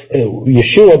 if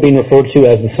Yeshua being referred to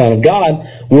as the Son of God,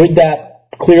 would that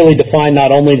clearly define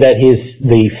not only that he's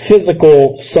the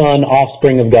physical son,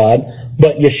 offspring of God,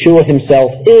 but Yeshua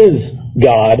himself is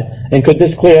God? And could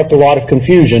this clear up a lot of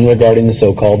confusion regarding the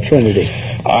so-called Trinity?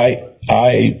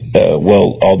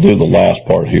 I'll do the last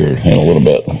part here in a little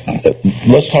bit.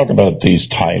 Let's talk about these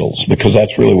titles, because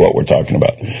that's really what we're talking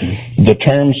about. The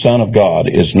term Son of God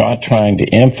is not trying to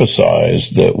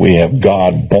emphasize that we have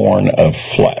God born of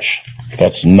flesh.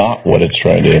 That's not what it's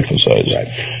trying to emphasize. Right.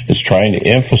 It's trying to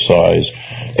emphasize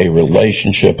a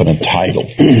relationship and a title.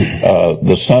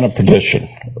 The Son of Perdition,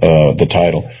 the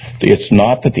title. It's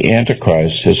not that the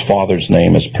Antichrist, his father's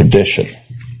name is Perdition.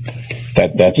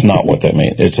 That's not what that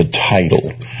means. It's a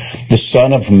title. The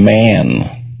Son of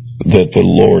Man that the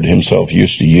Lord himself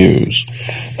used to use,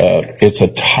 it's a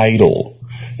title.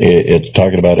 It's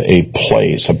talking about a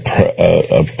place, a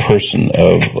person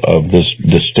of this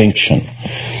distinction.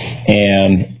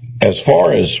 And as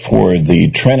far as for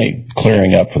the Trinity,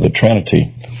 clearing up for the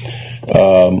Trinity,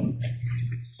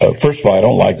 first of all, I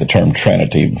don't like the term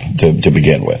Trinity to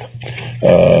begin with.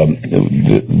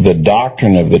 The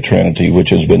doctrine of the Trinity,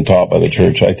 which has been taught by the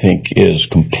church, I think is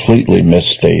completely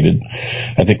misstated.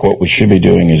 I think what we should be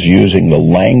doing is using the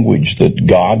language that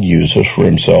God uses for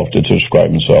himself to describe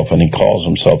himself, and he calls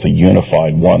himself a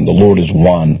unified one. The Lord is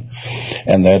one,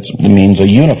 and that means a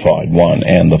unified one,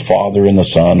 and the Father and the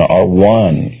Son are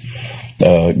one.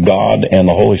 God and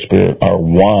the Holy Spirit are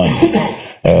one.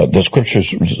 The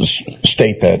scriptures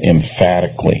state that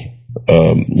emphatically.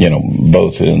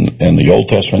 Both in the Old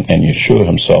Testament, and Yeshua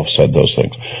himself said those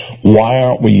things. Why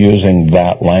aren't we using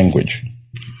that language?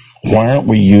 Why aren't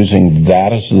we using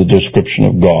that as the description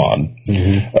of God?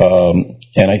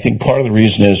 And I think part of the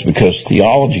reason is because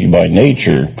theology by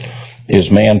nature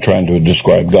is man trying to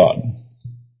describe God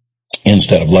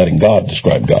instead of letting God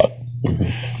describe God.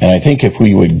 And I think if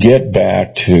we would get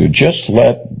back to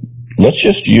let's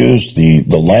just use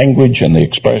the language and the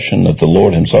expression that the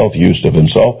Lord himself used of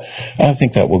himself, I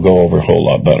think that will go over a whole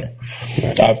lot better.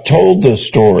 Right. I've told this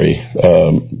story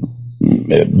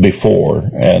before,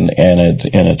 and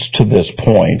it's to this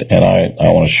point, and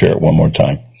I want to share it one more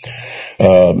time.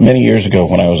 Many years ago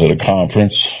when I was at a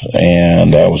conference,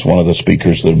 and I was one of the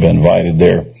speakers that had been invited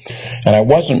there, and I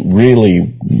wasn't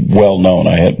really well known.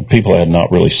 People had not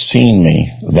really seen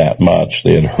me that much.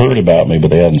 They had heard about me, but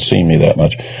they hadn't seen me that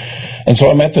much. And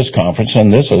so I'm at this conference,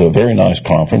 and this is a very nice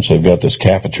conference. They've got this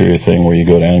cafeteria thing where you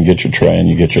go down and get your tray and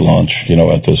you get your lunch,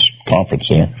 at this conference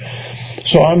center.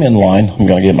 So I'm in line. I'm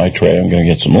going to get my tray. I'm going to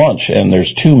get some lunch. And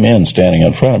there's two men standing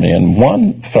in front of me, and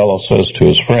one fellow says to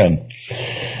his friend,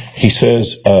 he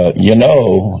says,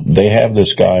 they have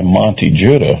this guy, Monte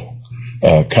Judah,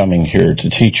 coming here to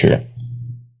teach here.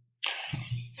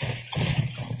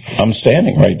 I'm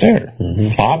standing right there.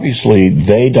 Mm-hmm. Obviously,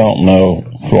 they don't know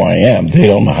who I am. They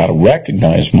don't know how to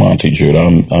recognize Monte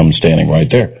Judah. I'm standing right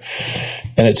there.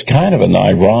 And it's kind of an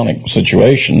ironic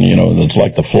situation, it's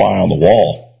like the fly on the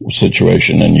wall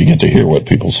situation, and you get to hear what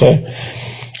people say.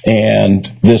 And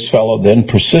this fellow then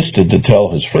persisted to tell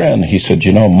his friend, he said,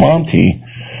 Monte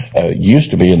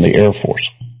used to be in the Air Force.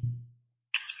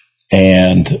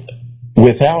 And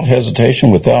without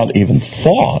hesitation, without even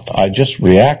thought, I just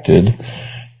reacted.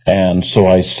 And so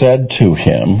I said to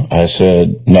him,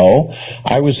 no,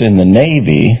 I was in the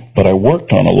Navy, but I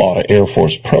worked on a lot of Air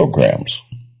Force programs.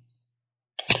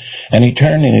 And he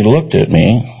turned and he looked at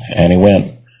me and he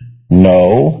went,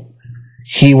 no,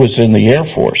 he was in the Air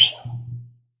Force.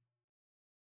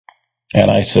 And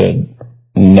I said,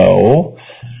 no,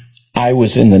 I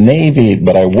was in the Navy,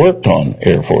 but I worked on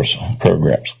Air Force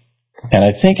programs. And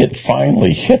I think it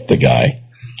finally hit the guy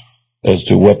as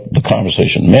to what the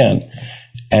conversation meant.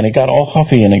 And he got all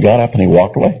huffy and he got up and he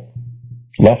walked away,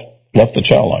 left the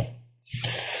chow line.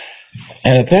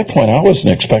 And at that point, I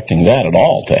wasn't expecting that at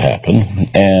all to happen.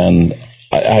 And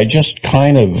I just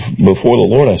kind of, before the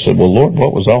Lord, I said, well, Lord,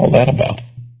 what was all that about?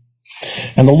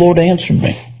 And the Lord answered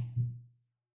me.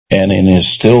 And in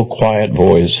his still, quiet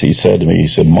voice, he said to me,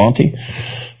 Monte,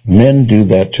 men do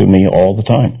that to me all the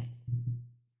time.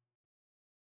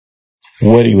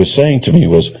 What he was saying to me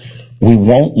was, we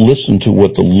won't listen to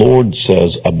what the Lord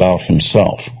says about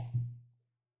himself.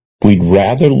 We'd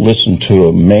rather listen to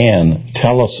a man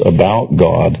tell us about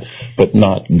God, but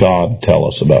not God tell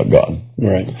us about God.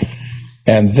 Right.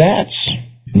 And that's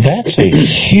a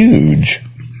huge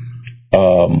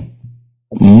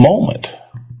moment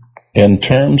in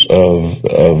terms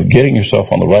of getting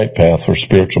yourself on the right path for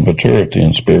spiritual maturity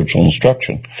and spiritual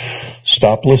instruction.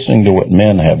 Stop listening to what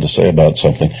men have to say about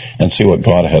something and see what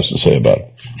God has to say about it.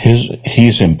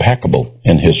 He's impeccable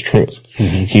in his truth.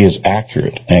 Mm-hmm. He is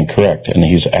accurate and correct, and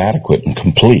he's adequate and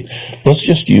complete. Let's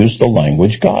just use the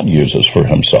language God uses for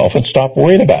himself and stop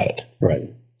worrying about it. Right.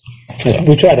 So.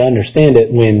 We try to understand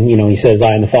it when, he says,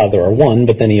 I and the Father are one,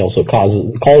 but then he also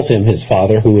calls him his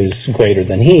Father, who is greater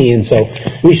than he, and so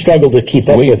we struggle to keep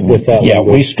up with that. Yeah,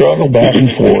 we struggle back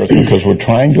and forth because we're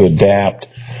trying to adapt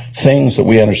things that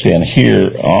we understand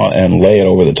here and lay it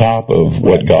over the top of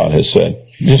what God has said.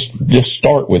 Just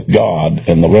start with God,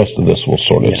 and the rest of this will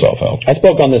sort itself out. I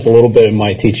spoke on this a little bit in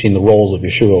my teaching, the roles of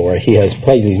Yeshua, where he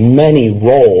plays these many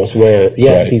roles where,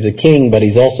 yes, right. He's a king, but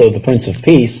he's also the Prince of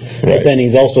Peace, right. But then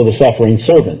he's also the suffering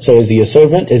servant. So is he a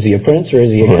servant, is he a prince, or is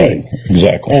he a king?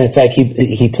 Exactly. And it's like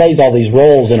he plays all these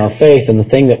roles in our faith, and the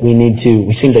thing that we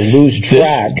seem to lose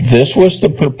track. This was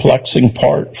the perplexing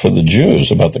part for the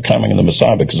Jews about the coming of the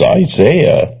Messiah, because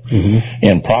Isaiah,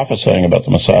 in prophesying about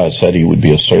the Messiah, said he would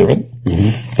be a servant.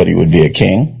 Mm-hmm. But he would be a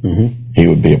king. Mm-hmm. He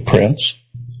would be a prince.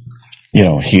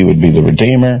 He would be the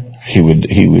Redeemer. He would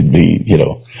be,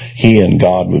 he and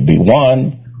God would be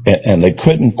one. And they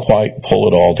couldn't quite pull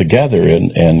it all together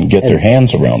and get their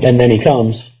hands around it. And then he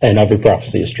comes, and every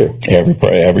prophecy is true.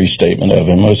 Every statement of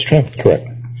him was true. Correct.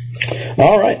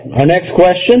 All right. Our next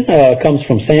question comes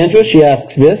from Sandra. She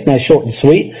asks this, nice, short, and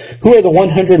sweet. Who are the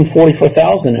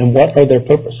 144,000, and what are their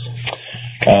purpose?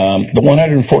 The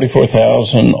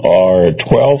 144,000 are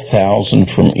 12,000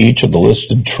 from each of the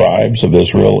listed tribes of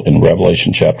Israel in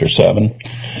Revelation chapter 7.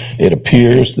 It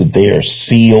appears that they are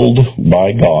sealed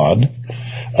by God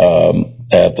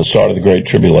at the start of the Great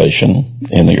Tribulation,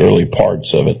 in the early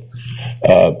parts of it,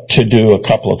 to do a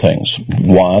couple of things.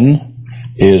 One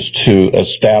is to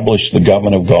establish the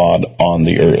government of God on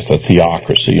the earth, a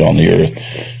theocracy on the earth,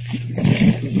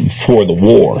 for the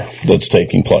war that's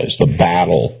taking place, the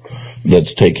battle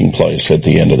that's taking place at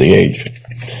the end of the age.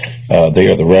 They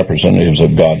are the representatives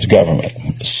of God's government.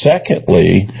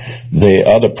 Secondly, the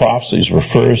other prophecies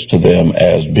refers to them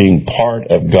as being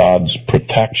part of God's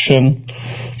protection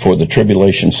for the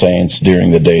tribulation saints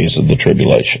during the days of the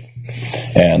tribulation.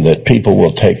 And that people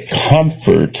will take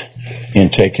comfort in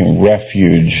taking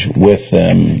refuge with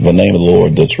them, the name of the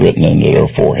Lord that's written into their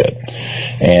forehead.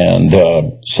 And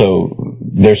so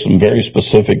there's some very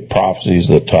specific prophecies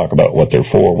that talk about what they're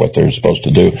for, what they're supposed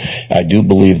to do. I do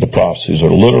believe the prophecies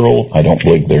are literal. I don't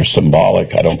believe they're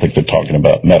symbolic. I don't think they're talking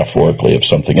about metaphorically of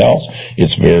something else.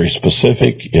 It's very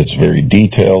specific. It's very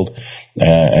detailed,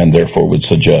 and therefore would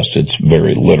suggest it's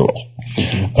very literal.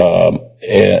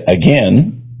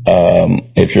 Again,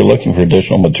 If you're looking for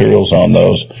additional materials on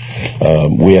those,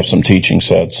 we have some teaching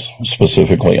sets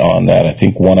specifically on that. I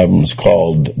think one of them is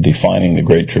called Defining the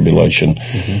Great Tribulation,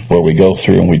 where we go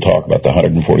through and we talk about the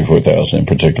 144,000 in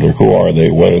particular. Who are they?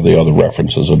 What are the other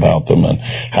references about them? And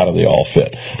how do they all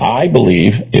fit? I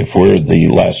believe, if we're the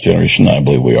last generation, I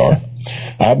believe we are,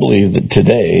 I believe that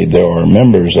today there are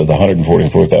members of the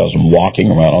 144,000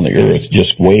 walking around on the earth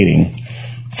just waiting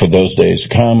for those days to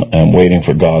come and waiting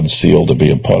for God's seal to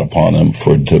be put upon them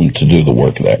for them to do the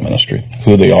work of that ministry.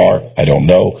 Who they are, I don't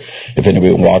know. If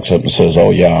anybody walks up and says,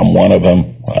 "Oh yeah, I'm one of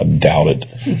them," I doubt it.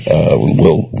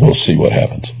 We'll see what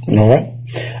happens. All right.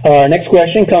 Our next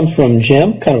question comes from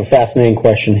Jim. Kind of a fascinating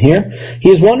question here. He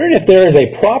is wondering if there is a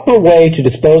proper way to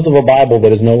dispose of a Bible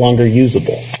that is no longer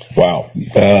usable. Wow.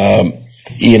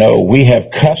 We have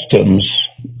customs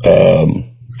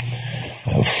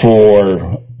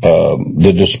for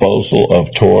the disposal of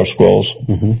Torah scrolls.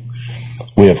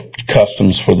 We have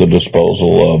customs for the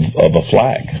disposal of a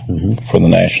flag for the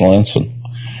national ensign.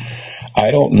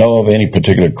 I don't know of any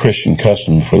particular Christian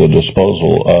custom for the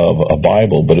disposal of a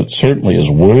Bible, but it certainly is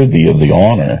worthy of the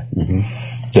honor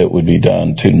that would be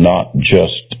done to not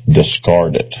just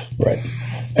discard it. Right.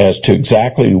 As to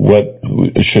exactly what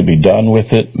should be done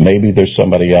with it, maybe there's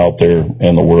somebody out there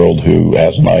in the world who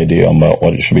has an idea about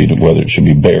what it should be, whether it should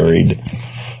be buried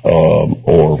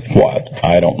or what.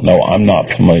 I don't know. I'm not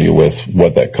familiar with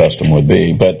what that custom would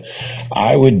be, but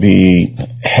I would be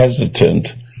hesitant.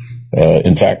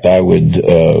 In fact, I would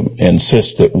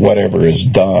insist that whatever is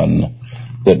done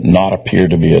that not appear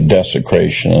to be a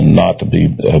desecration and not to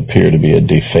appear to be a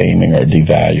defaming or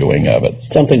devaluing of it.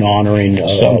 Something honoring.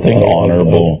 Something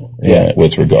honorable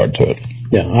with regard to it.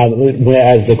 Yeah,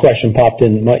 as the question popped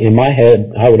in my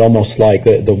head, I would almost like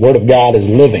the Word of God is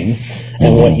living,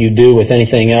 and what you do with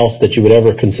anything else that you would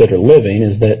ever consider living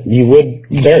is that you would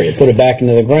bury it, put it back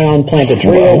into the ground, plant a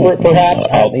tree over it, perhaps.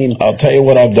 I'll tell you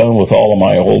what I've done with all of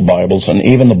my old Bibles, and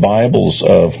even the Bibles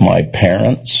of my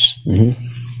parents,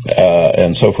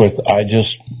 and so forth. I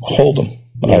just hold them.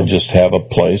 I just have a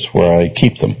place where I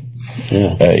keep them.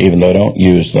 Even though I don't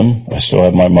use them, I still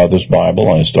have my mother's Bible,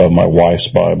 I still have my wife's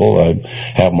Bible, I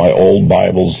have my old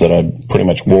Bibles that I pretty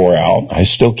much wore out. I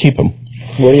still keep them.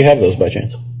 Where do you have those by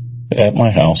chance? At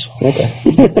my house. Okay.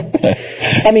 You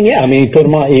put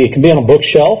them on. It can be on a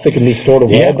bookshelf. It can be stored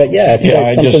away. But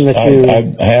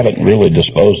I haven't really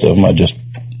disposed of them. I just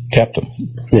kept them.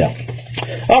 Yeah.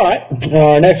 All right.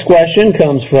 Our next question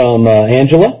comes from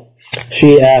Angela.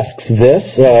 She asks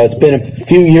this. It's been a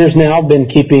few years now.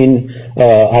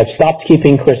 I've stopped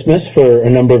keeping Christmas for a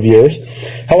number of years.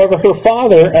 However, her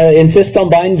father insists on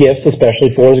buying gifts,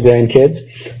 especially for his grandkids.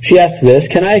 She asks this: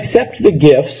 can I accept the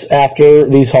gifts after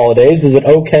these holidays? Is it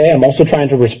okay? I'm also trying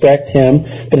to respect him,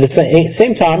 but at the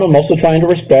same time, I'm also trying to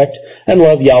respect and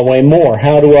love Yahweh more.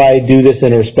 How do I do this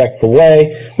in a respectful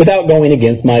way without going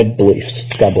against my beliefs?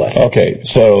 God bless. Okay,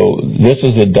 so this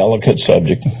is a delicate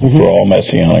subject for all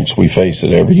Messianics. We face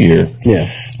it every year. Yeah.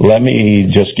 Let me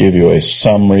just give you a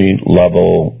summary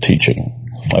level teaching.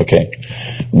 Okay.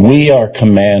 We are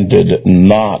commanded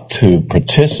not to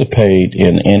participate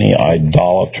in any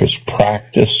idolatrous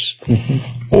practice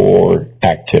or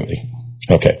activity.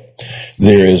 Okay.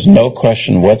 There is no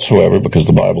question whatsoever, because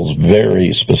the Bible is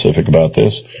very specific about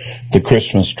this, the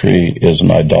Christmas tree is an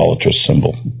idolatrous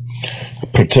symbol.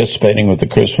 Participating with the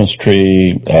Christmas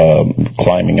tree,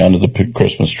 climbing under the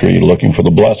Christmas tree, looking for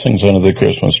the blessings under the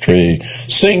Christmas tree,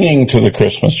 singing to the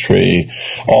Christmas tree,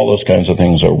 all those kinds of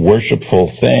things are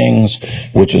worshipful things,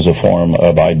 which is a form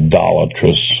of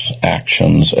idolatrous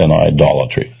actions and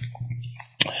idolatry.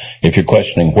 If you're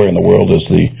questioning where in the world is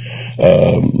the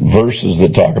verses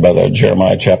that talk about that,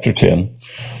 Jeremiah chapter 10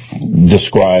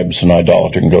 describes an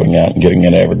idolater going out and getting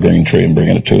an evergreen tree and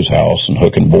bringing it to his house and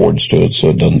hooking boards to it so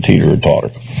it doesn't teeter or totter,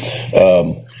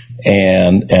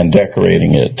 and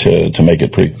decorating it to make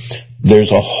it pretty.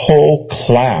 There's a whole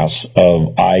class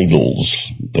of idols,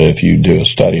 if you do a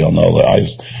study on all the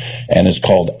idols, and it's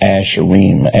called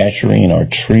Asherim. Asherim are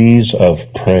trees of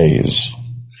praise.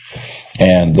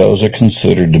 And those are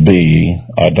considered to be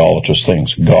idolatrous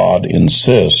things. God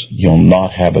insists you'll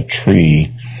not have a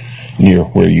tree near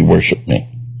where you worship me.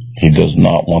 He does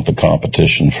not want the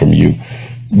competition from you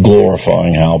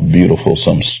glorifying how beautiful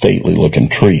some stately looking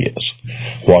tree is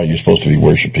while you're supposed to be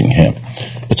worshiping him.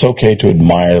 It's okay to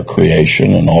admire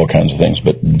creation and all kinds of things,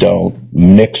 but don't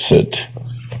mix it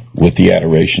with the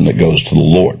adoration that goes to the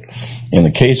Lord. In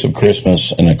the case of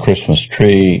Christmas and a Christmas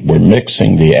tree, we're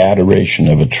mixing the adoration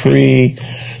of a tree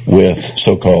with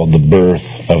so-called the birth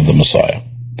of the Messiah.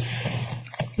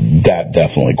 That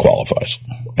definitely qualifies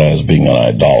as being an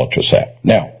idolatrous act.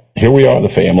 Now, here we are, the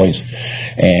families.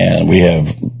 And we have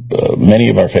many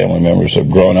of our family members have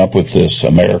grown up with this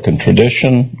American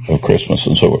tradition of Christmas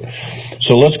and so forth.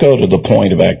 So let's go to the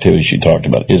point of activity she talked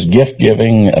about. Is gift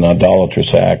giving an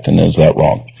idolatrous act, and is that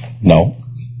wrong? No.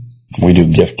 We do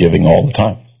gift giving all the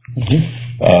time.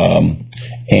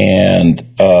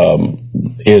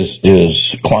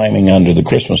 Is climbing under the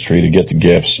Christmas tree to get the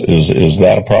gifts, is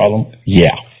that a problem?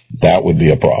 Yeah, that would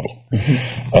be a problem.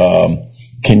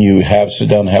 Can you sit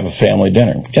down and have a family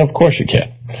dinner? Yeah, of course you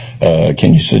can.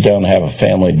 Can you sit down and have a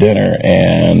family dinner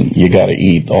and you got to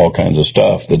eat all kinds of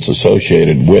stuff that's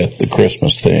associated with the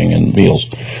Christmas thing and meals?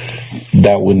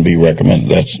 That wouldn't be recommended.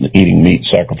 That's eating meat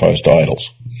sacrificed to idols,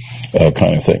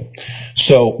 kind of thing.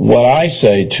 So what I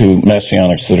say to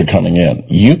Messianics that are coming in,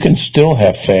 you can still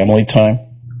have family time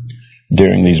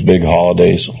during these big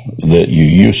holidays that you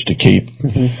used to keep.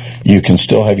 You can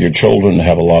still have your children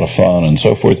have a lot of fun and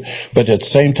so forth. But at the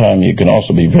same time, you can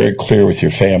also be very clear with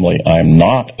your family, I'm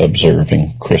not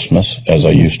observing Christmas as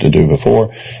I used to do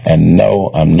before. And no,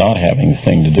 I'm not having a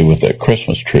thing to do with that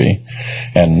Christmas tree.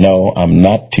 And no, I'm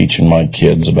not teaching my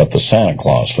kids about the Santa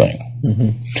Claus thing.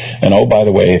 And oh, by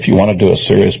the way, if you want to do a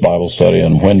serious Bible study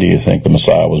on when do you think the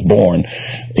Messiah was born,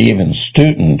 even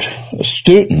students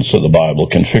of the Bible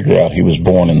can figure out he was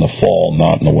born in the fall,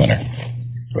 not in the winter.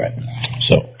 Right.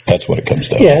 So that's what it comes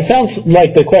down to. Yeah, it sounds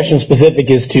like the question specific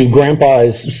is to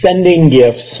Grandpa's sending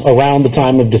gifts around the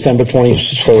time of December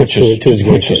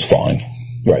 21st which is fine.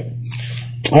 Right.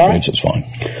 All right. Which is fine.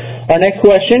 Our next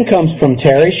question comes from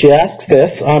Terry. She asks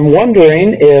this: I'm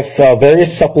wondering if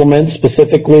various supplements,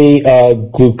 specifically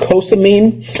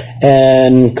glucosamine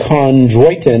and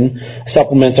chondroitin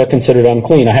supplements, are considered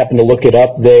unclean. I happened to look it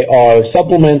up. They are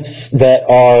supplements that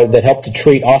help to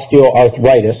treat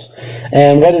osteoarthritis.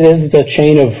 And what it is a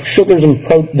chain of sugars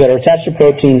that are attached to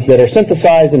proteins that are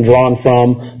synthesized and drawn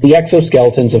from the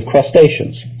exoskeletons of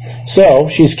crustaceans. So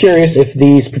she's curious if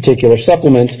these particular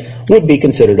supplements would be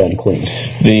considered unclean.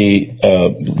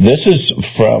 This is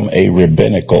from a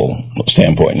rabbinical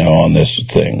standpoint now on this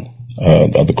thing,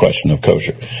 of the question of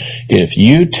kosher. If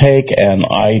you take an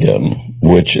item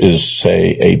which is,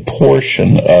 say, a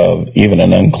portion of even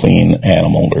an unclean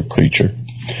animal or creature,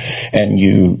 and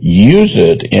you use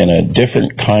it in a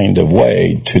different kind of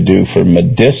way to do for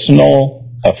medicinal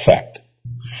effect,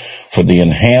 for the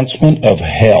enhancement of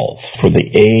health, for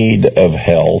the aid of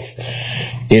health,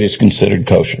 it is considered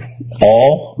kosher.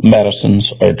 All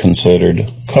medicines are considered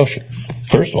kosher.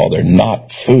 First of all, they're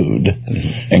not food,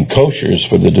 and kosher is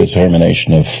for the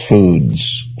determination of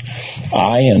foods.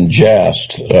 I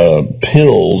ingest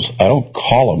pills. I don't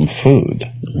call them food.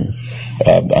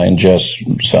 I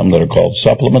ingest some that are called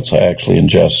supplements. I actually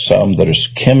ingest some that are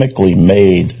chemically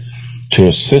made to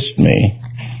assist me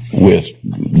with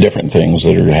different things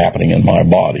that are happening in my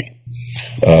body.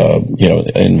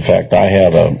 In fact, I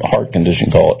have a heart condition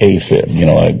called AFib.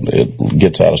 It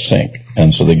gets out of sync.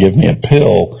 And so they give me a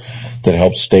pill that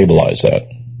helps stabilize that,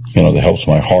 that helps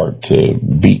my heart to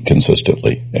beat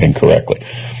consistently and correctly.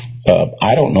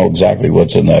 I don't know exactly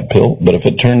what's in that pill, but if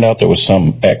it turned out there was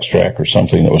some extract or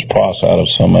something that was processed out of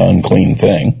some unclean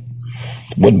thing,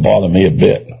 it wouldn't bother me a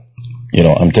bit.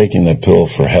 I'm taking that pill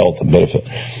for health and benefit.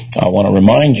 I want to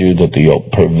remind you that the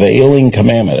prevailing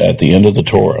commandment at the end of the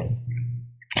Torah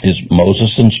is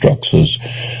Moses instructs us,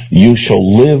 you shall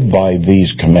live by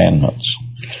these commandments.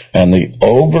 And the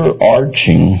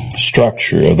overarching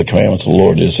structure of the commandments of the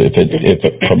Lord is if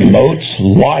it promotes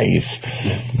life,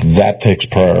 that takes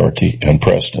priority and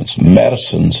precedence.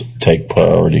 Medicines take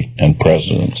priority and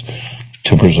precedence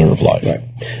to preserve life. Right.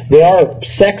 There are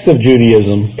sects of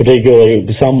Judaism,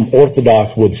 particularly some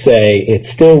Orthodox, would say it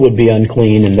still would be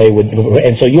unclean,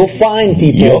 and so you'll find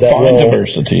people. You'll find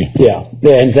diversity. Yeah,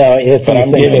 and so it's. But I'm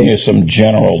giving you some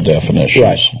general definitions.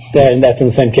 Right, and that's in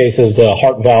the same case as a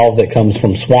heart valve that comes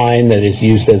from swine that is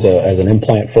used as an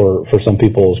implant for some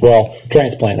people as well,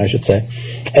 transplant, I should say.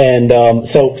 And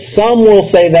so some will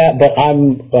say that, but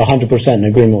I'm 100% in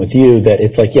agreement with you that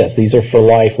it's like, yes, these are for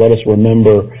life. Let us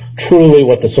remember truly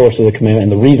what the source of the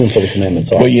commandment and the reason for the commandments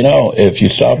are. Well, if you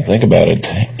stop and think about it,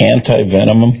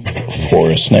 anti-venom for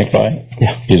a snake bite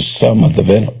is some of the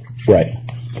venom. Right.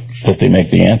 That they make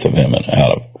the anti-venom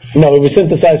out of. No, it was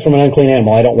synthesized from an unclean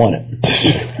animal. I don't want it.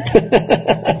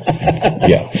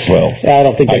 Yeah, well,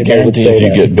 I guarantee if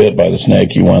you get bit by the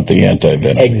snake, you want the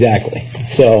anti-venom. Exactly.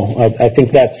 So I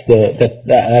think that's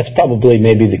probably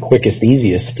maybe the quickest,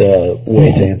 easiest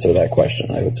way to answer that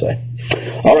question, I would say.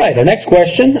 All right, our next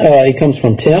question, he comes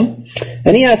from Tim,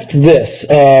 and he asks this.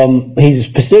 He's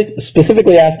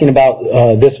specifically asking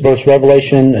about this verse,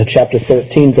 Revelation chapter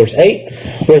 13, verse 8,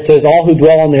 where it says, "All who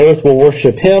dwell on the earth will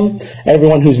worship him.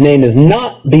 Everyone whose name is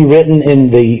not be written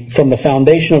from the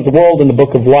foundation of the world in the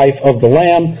book of life of the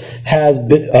Lamb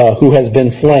who has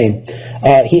been slain."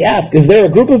 He asks, is there a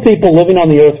group of people living on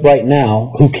the earth right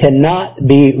now who cannot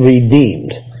be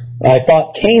redeemed? I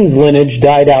thought Cain's lineage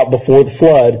died out before the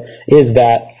flood. Is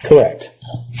that correct?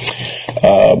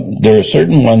 There are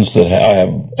certain ones that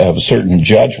have certain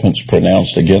judgments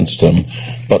pronounced against them,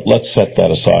 but let's set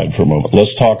that aside for a moment.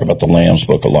 Let's talk about the Lamb's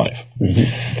Book of Life.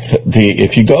 Mm-hmm.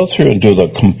 If you go through and do the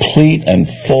complete and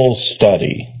full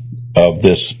study of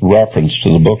this reference to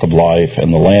the Book of Life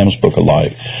and the Lamb's Book of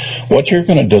Life, what you're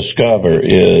going to discover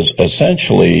is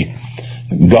essentially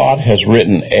God has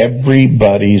written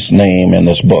everybody's name in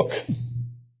this book.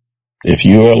 If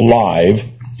you're alive,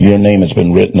 your name has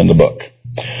been written in the book.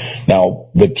 Now,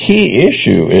 the key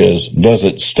issue is, does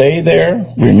it stay there,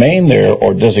 remain there,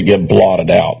 or does it get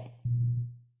blotted out?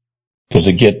 Does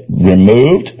it get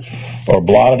removed or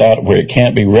blotted out where it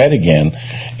can't be read again?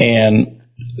 And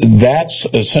that's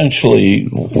essentially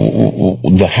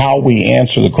how we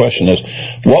answer the question is,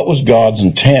 what was God's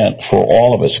intent for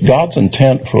all of us? God's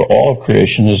intent for all of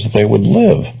creation is that they would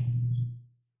live.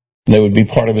 They would be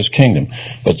part of his kingdom.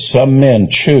 But some men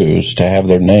choose to have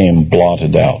their name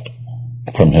blotted out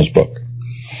from his book.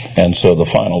 And so the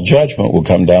final judgment will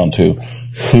come down to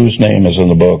whose name is in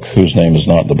the book, whose name is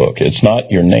not in the book. It's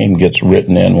not your name gets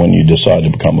written in when you decide to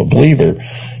become a believer.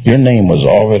 Your name was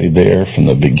already there from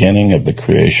the beginning of the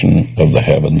creation of the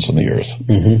heavens and the earth.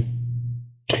 Mm-hmm.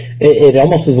 It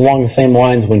almost is along the same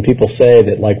lines when people say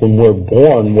that, like, when we're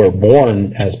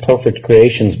born as perfect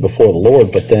creations before the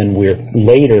Lord, but then we're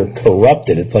later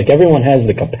corrupted. It's like everyone has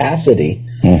the capacity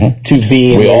to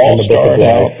be in the book of life. We all start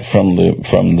out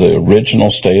from the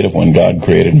original state of when God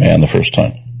created man the first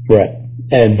time. Right.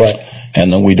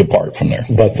 And then we depart from there.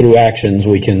 But through actions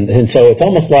we can, and so it's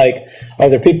almost like, are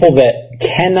there people that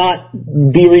cannot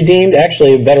be redeemed?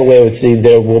 Actually, a better way would see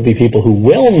there will be people who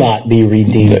will not be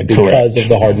redeemed because of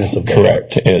the hardness of their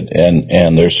heart.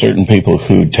 And there's certain people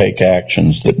who take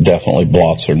actions that definitely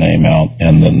blots their name out,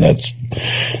 and then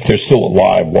they're still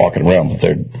alive walking around, but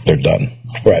they're done.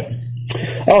 Right.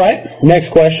 All right, next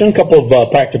question. A couple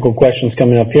of practical questions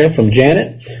coming up here from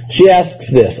Janet. She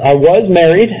asks this. I was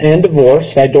married and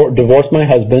divorced. I divorced my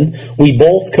husband. We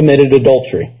both committed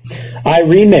adultery. I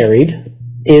remarried.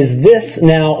 Is this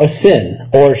now a sin?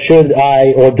 Or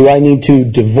do I need to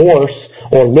divorce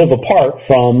or live apart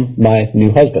from my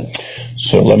new husband?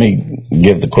 So let me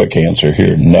give the quick answer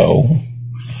here. No.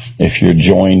 If you're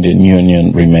joined in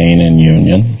union, remain in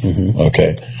union. Mm-hmm.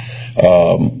 Okay.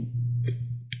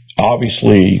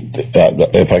 Obviously,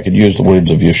 if I could use the words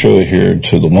of Yeshua here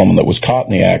to the woman that was caught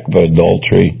in the act of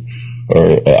adultery,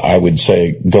 or I would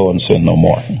say, go and sin no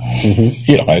more.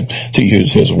 Mm-hmm. To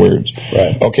use his words.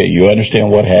 Right. Okay, you understand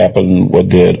what happened, what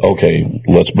did. Okay,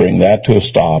 let's bring that to a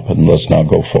stop, and let's now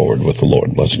go forward with the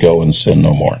Lord. Let's go and sin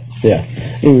no more. Yeah.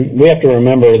 We have to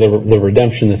remember the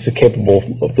redemption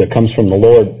that comes from the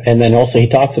Lord, and then also he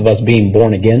talks of us being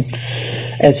born again.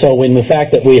 And so in the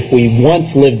fact that if we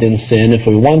once lived in sin, if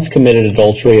we once committed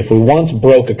adultery, if we once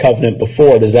broke a covenant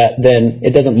before, then it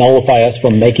doesn't nullify us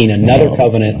from making another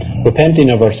covenant,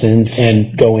 repenting of our sins,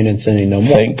 and going and sinning no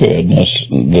more. Thank goodness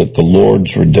that the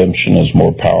Lord's redemption is more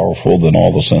powerful than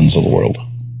all the sins of the world.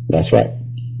 That's right.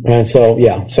 And so,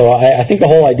 yeah. So I think the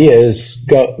whole idea is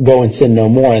go and sin no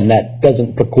more, and that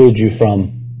doesn't preclude you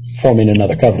from forming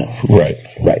another covenant. Right.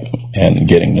 Right. And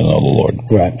getting to know the Lord.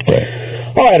 Right. Right.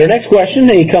 All right, our next question,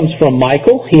 he comes from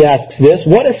Michael. He asks this,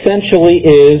 what essentially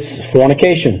is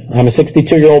fornication? I'm a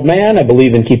 62-year-old man. I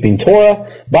believe in keeping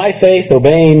Torah by faith,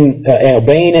 obeying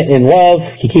it in love.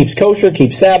 He keeps kosher,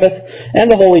 keeps Sabbath, and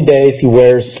the holy days he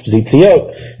wears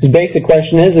tzitzit. His basic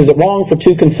question is it wrong for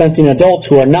two consenting adults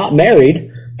who are not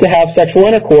married to have sexual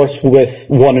intercourse with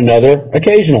one another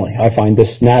occasionally? I find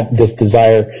this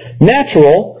desire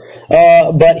natural.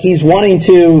 But he's wanting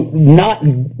to not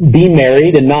be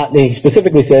married and he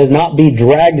specifically says, not be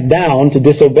dragged down to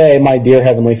disobey my dear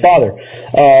Heavenly Father.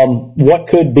 What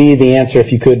could be the answer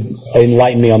if you could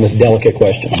enlighten me on this delicate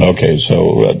question? Okay,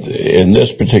 so in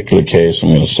this particular case, I'm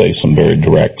going to say some very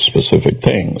direct, specific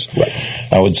things. Right.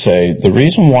 I would say the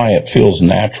reason why it feels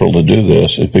natural to do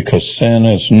this is because sin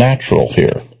is natural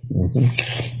here. Mm-hmm.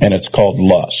 And it's called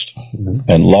lust. Mm-hmm.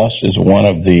 And lust is one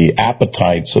of the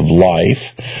appetites of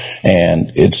life,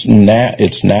 and it's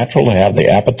natural to have the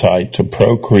appetite to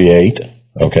procreate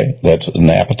Okay, that's an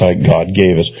appetite God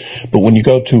gave us. But when you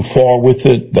go too far with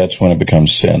it, that's when it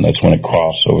becomes sin. That's when it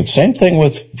crosses over. Same thing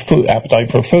with food,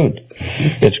 appetite for food.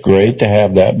 It's great to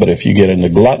have that, but if you get into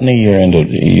gluttony,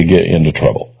 you get into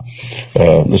trouble.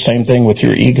 The same thing with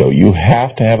your ego. You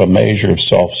have to have a measure of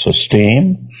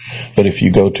self-esteem, but if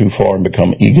you go too far and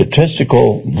become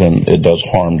egotistical, then it does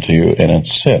harm to you, and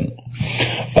it's sin.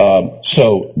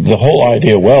 So the whole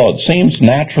idea, well, it seems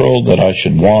natural that I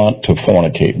should want to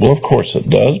fornicate. Well, of course it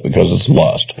does, because it's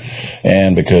lust,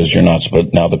 and because you're not.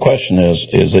 But now the question is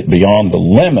it beyond the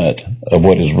limit of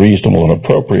what is reasonable and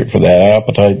appropriate for that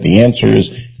appetite? The answer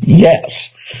is yes.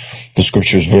 The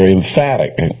Scripture is very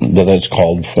emphatic that it's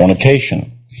called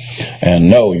fornication. And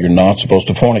no, you're not supposed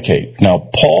to fornicate. Now,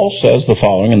 Paul says the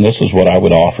following, and this is what I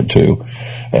would offer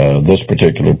to this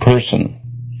particular person.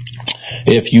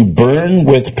 If you burn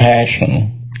with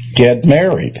passion, get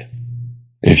married.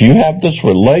 If you have this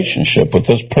relationship with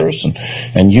this person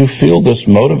and you feel this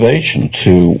motivation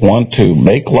to want to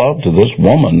make love to this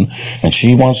woman and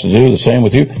she wants to do the same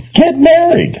with you, get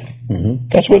married. Mm-hmm.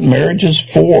 That's what marriage is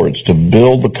for. It's to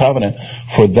build the covenant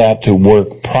for that to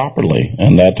work properly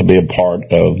and that to be a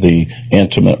part of the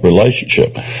intimate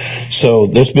relationship. So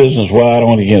this business, well, I don't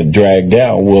want to get dragged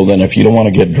down. Well, then if you don't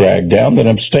want to get dragged down, then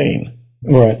abstain.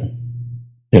 Right.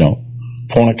 You know,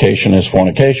 fornication is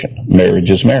fornication. Marriage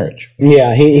is marriage.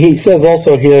 Yeah, he says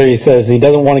also here, he says he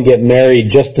doesn't want to get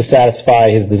married just to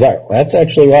satisfy his desire. Well, that's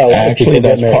actually why that's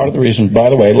part of the reason. By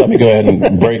the way, let me go ahead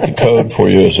and break the code for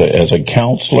you as a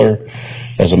counselor,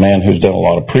 as a man who's done a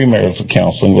lot of premarital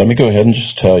counseling. Let me go ahead and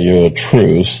just tell you a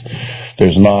truth.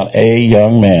 There's not a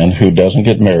young man who doesn't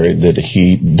get married that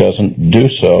he doesn't do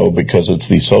so because it's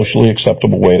the socially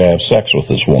acceptable way to have sex with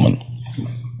this woman.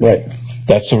 Right.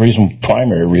 That's the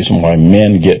primary reason why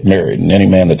men get married. And any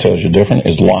man that tells you different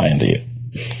is lying to you.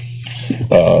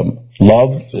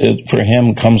 Love for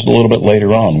him comes a little bit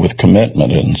later on with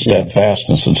commitment and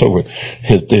steadfastness and so forth.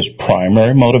 His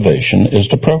primary motivation is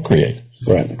to procreate.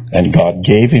 Right. And God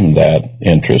gave him that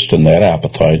interest and that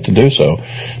appetite to do so.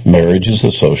 Marriage is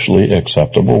the socially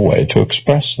acceptable way to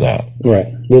express that. Right.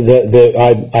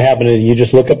 I happen to, you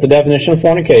just look up the definition of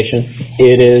fornication.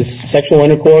 It is sexual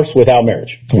intercourse without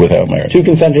marriage. Without marriage. Two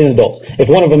consenting adults. If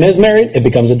one of them is married, it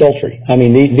becomes adultery. I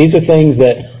mean, these are things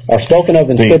that are spoken of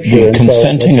in Scripture. The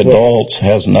consenting adults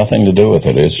has nothing to do with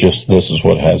it. It's just this is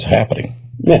what has happening.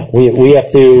 Yeah, we have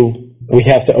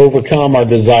to overcome our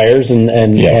desires,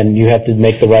 and you have to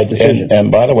make the right decision.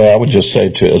 And by the way, I would just say,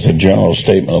 as a general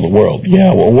statement of the world,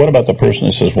 well, what about the person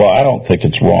who says, well, I don't think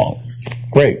it's wrong?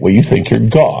 Great. Well, you think you're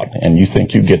God, and you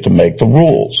think you get to make the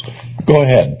rules. Go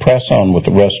ahead. Press on with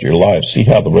the rest of your life. See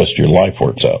how the rest of your life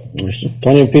works out. There's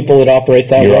plenty of people that operate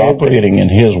that way. You're operating in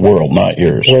His world, not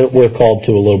yours. We're called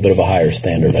to a little bit of a higher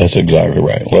standard. That's exactly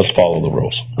right. Let's follow the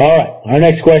rules. All right. Our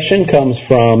next question comes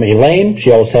from Elaine.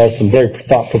 She always has some very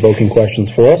thought-provoking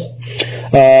questions for us.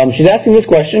 She's asking this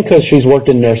question because she's worked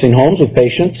in nursing homes with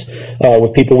patients,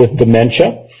 with people with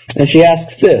dementia. And she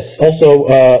asks this, also,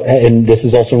 and this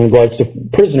is also in regards to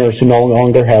prisoners who no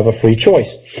longer have a free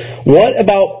choice. What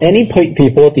about any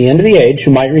people at the end of the age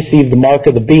who might receive the mark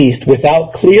of the beast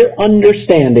without clear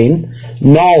understanding,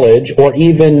 knowledge, or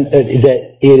even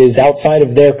that it is outside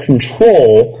of their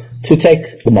control to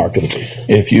take the mark of the beast?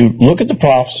 If you look at the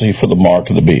prophecy for the mark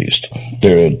of the beast,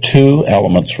 there are two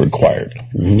elements required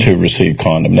to receive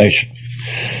condemnation.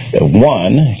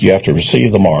 One, you have to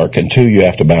receive the mark, and two, you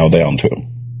have to bow down to him.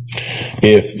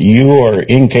 If you are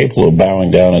incapable of bowing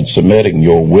down and submitting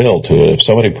your will to it, if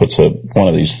somebody puts one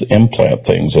of these implant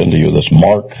things into you, this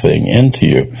mark thing into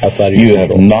you, you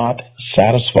have not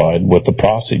satisfied what the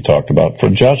prophecy talked about for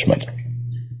judgment.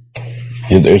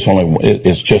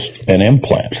 It's just an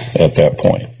implant at that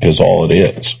point, is all it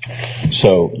is.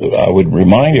 So I would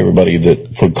remind everybody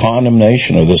that for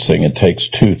condemnation of this thing, it takes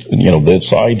two,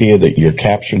 this idea that you're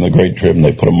capturing the Great Trib and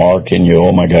they put a mark in you,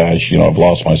 oh my gosh, I've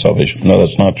lost my salvation. No,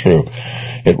 that's not true.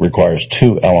 It requires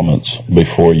two elements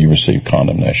before you receive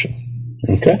condemnation.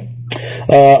 Okay.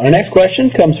 Our next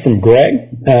question comes from Greg,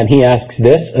 and he asks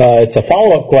this. It's a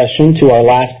follow-up question to our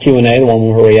last Q&A, the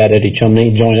one where we had Eddie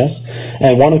Chumney join us.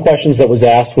 And one of the questions that was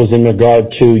asked was in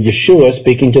regard to Yeshua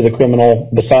speaking to the criminal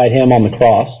beside him on the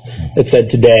cross. It said,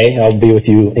 "Today I'll be with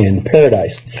you in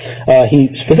paradise."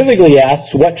 He specifically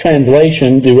asks, what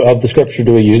translation of the Scripture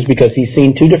do we use? Because he's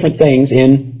seen two different things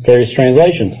in various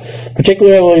translations,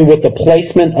 particularly with the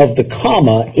placement of the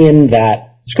comma in that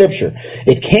Scripture.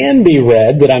 It can be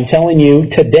read that I'm telling you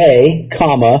today,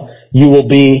 comma, you will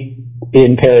be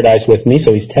in paradise with me.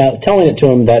 So he's telling it to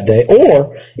him that day.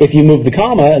 Or if you move the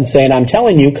comma and saying I'm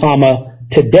telling you, comma,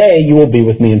 today you will be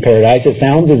with me in paradise. It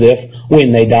sounds as if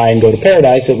when they die and go to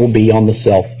paradise, it will be on the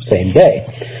same day.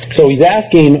 So he's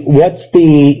asking, what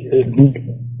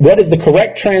is the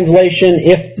correct translation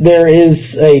if there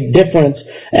is a difference,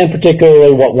 and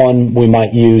particularly what one we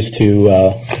might use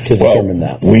to determine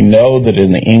that? We know that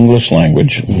in the English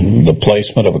language, the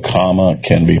placement of a comma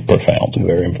can be profound.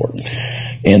 Very important.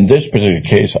 In this particular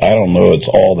case, I don't know it's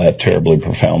all that terribly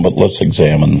profound, but let's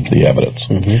examine the evidence.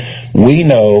 We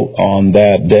know on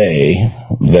that day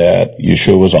that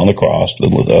Yeshua was on the cross, the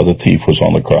other thief was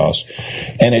on the cross,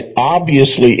 and it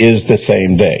obviously is the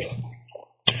same day.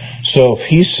 So if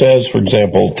he says, for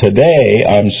example, today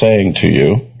I'm saying to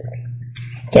you,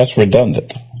 that's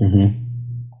redundant.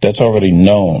 That's already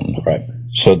known. Right.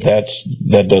 So that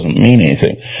doesn't mean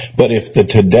anything. But if the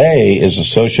today is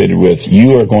associated with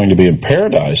you are going to be in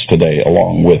paradise today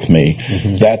along with me,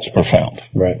 that's profound.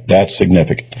 Right. That's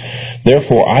significant.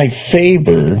 Therefore, I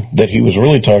favor that he was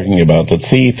really talking about the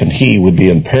thief and he would be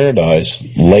in paradise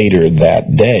later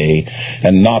that day,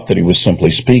 and not that he was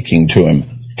simply speaking to him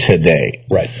today.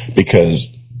 Right.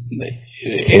 Because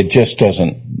it just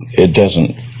doesn't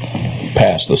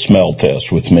pass the smell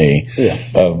test with me.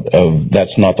 Of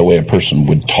that's not the way a person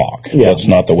would talk. That's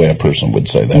not the way a person would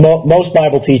say that. Most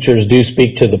Bible teachers do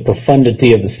speak to the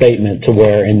profundity of the statement, to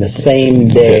where in the same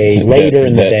day, later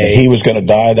in the day, he was going to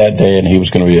die that day and he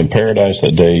was going to be in paradise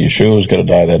that day. Yeshua was going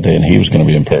to die that day and he was going to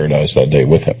be in paradise that day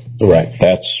with him. Right.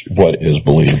 That's what is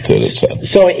believed that it said.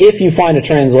 So if you find a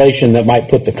translation that might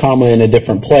put the comma in a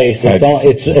different place,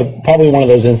 it's probably one of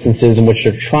those instances in which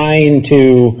they're trying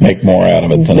to make more out of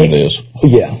it than it is.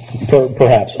 Yeah,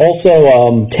 perhaps.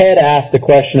 Also, Ted asked a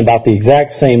question about the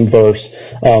exact same verse,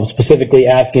 specifically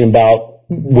asking about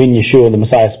when Yeshua the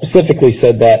Messiah specifically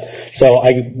said that. So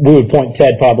we would point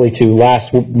Ted probably to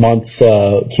last month's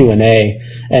Q&A,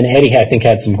 and Eddie, I think,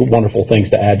 had some wonderful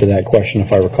things to add to that question,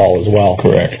 if I recall, as well.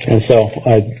 Correct. And so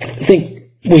I think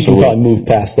we can probably move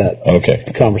past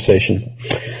that conversation.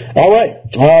 All right.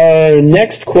 Our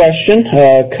next question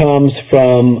comes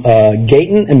from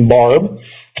Gayton and Barb,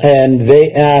 and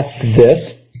they ask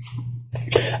this.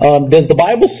 Does the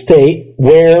Bible state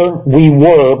where we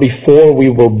were before we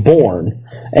were born?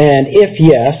 And if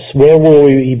yes, where will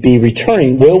we be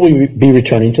returning? Will we be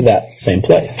returning to that same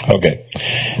place? Okay.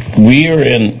 We are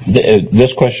in,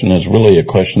 this question is really a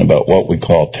question about what we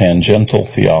call tangential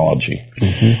theology.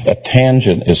 A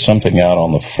tangent is something out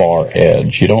on the far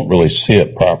edge. You don't really see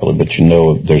it properly, but you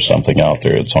know there's something out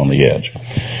there that's on the edge.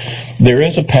 There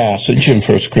is a passage in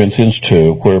 1 Corinthians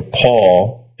 2 where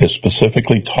Paul is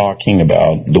specifically talking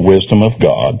about the wisdom of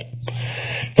God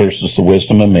versus the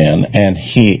wisdom of men, and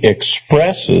he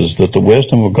expresses that the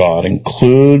wisdom of God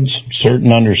includes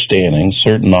certain understanding,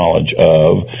 certain knowledge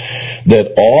of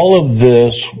that all of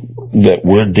this that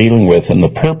we're dealing with and the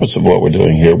purpose of what we're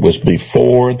doing here was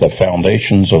before the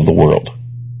foundations of the world.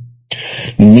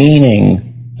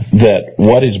 Meaning that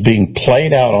what is being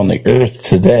played out on the earth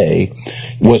today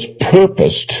was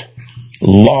purposed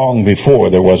long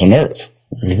before there was an earth.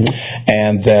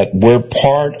 And that we're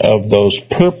part of those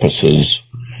purposes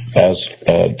as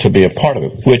to be a part of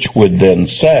it, which would then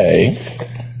say,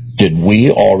 did we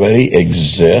already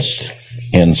exist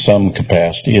in some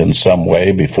capacity, in some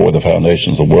way, before the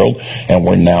foundations of the world, and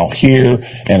we're now here,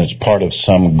 and it's part of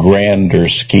some grander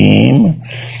scheme?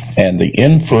 And the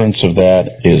inference of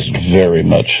that is very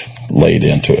much laid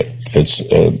into it. It's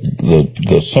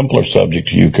the simpler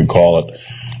subject, you could call it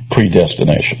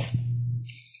predestination.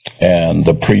 And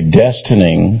the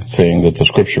predestining thing that the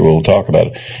Scripture will talk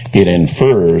about, it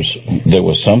infers there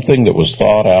was something that was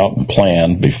thought out and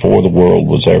planned before the world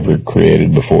was ever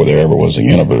created, before there ever was a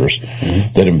universe,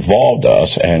 that involved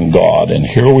us and God. And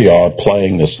here we are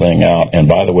playing this thing out. And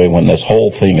by the way, when this whole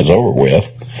thing is over with,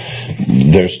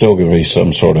 there's still going to be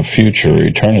some sort of future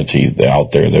eternity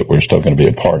out there that we're still going to be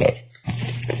a part of.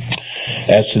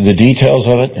 As to the details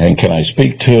of it, and can I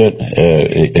speak to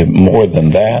it more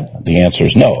than that? The answer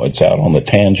is no. It's out on the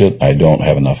tangent. I don't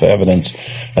have enough evidence.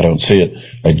 I don't see it.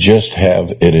 I just have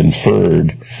it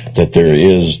inferred that there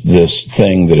is this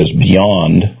thing that is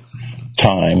beyond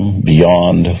time,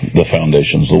 beyond the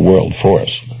foundations of the world for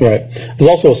us. Right. There's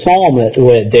also a psalm that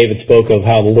David spoke of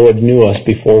how the Lord knew us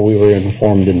before we were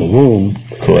formed in the womb.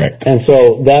 Correct. And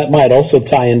so that might also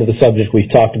tie into the subject we've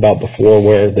talked about before,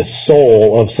 where the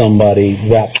soul of somebody,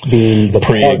 that being the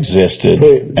pre-existed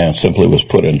and simply was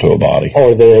put into a body.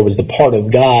 Or there was the part of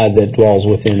God that dwells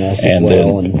within us and as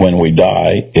well. Then when we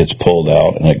die, it's pulled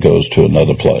out and it goes to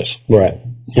another place. Right.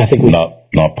 I think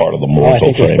not part of the I mortal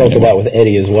think we frame spoke anymore. of that with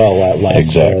Eddie as well, last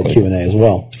Exactly. Q&A as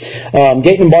well.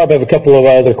 Gayton and Barb have a couple of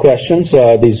other questions.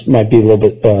 These might be a little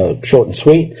bit short and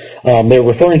sweet. They're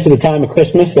referring to the time of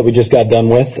Christmas that we just got done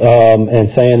with, and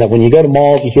saying that when you go to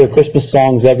malls, you hear Christmas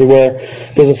songs everywhere.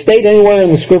 Does it state anywhere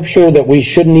in the Scripture that we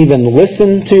shouldn't even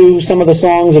listen to some of the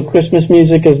songs of Christmas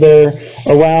music as they're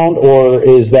around, or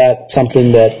is that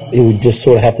something that we just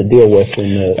sort of have to deal with?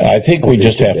 I think we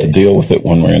just have to deal with it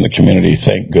when we're in the community.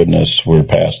 Thank goodness we're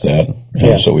past that,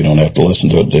 so we don't have to listen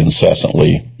to it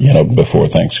incessantly, before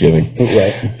Thanksgiving.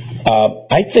 Right.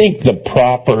 I think the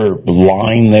proper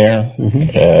line there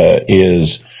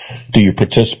is, do you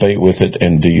participate with it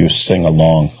and do you sing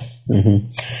along?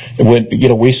 When,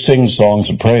 we sing songs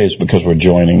of praise because we're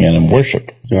joining in worship.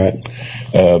 Right.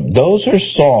 Those are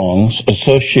songs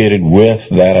associated with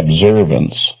that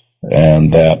observance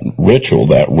and that ritual,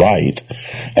 that rite,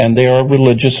 and they are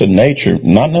religious in nature,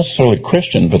 not necessarily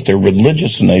Christian, but they're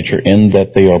religious in nature in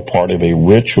that they are part of a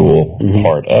ritual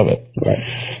part of it. Right.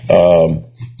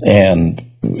 And,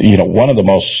 one of the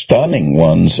most stunning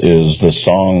ones is the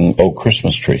song, "Oh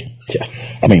Christmas Tree." Yeah.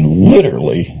 I mean,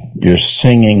 literally, you're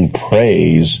singing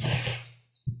praise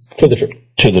to the tree.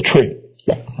 To the tree.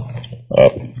 Yeah.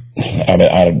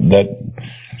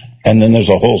 And then there's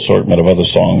a whole assortment of other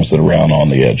songs that are around on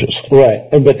the edges. Right.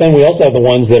 But then we also have the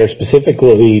ones that are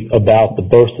specifically about the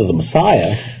birth of the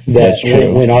Messiah. That's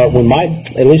true.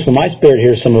 At least when my spirit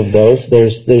hears some of those,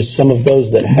 there's some of those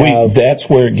that have... That's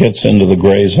where it gets into the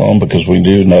gray zone, because we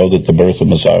do know that the birth of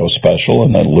Messiah was special,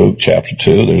 and then Luke chapter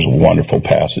 2, there's a wonderful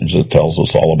passage that tells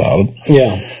us all about it.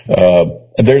 Yeah.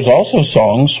 There's also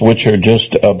songs which are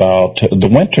just about the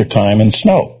winter time and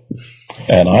snow.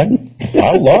 And I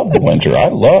love the winter. I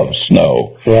love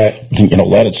snow. Right.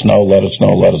 Let it snow, let it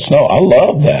snow, let it snow. I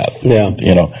love that. Yeah.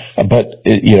 But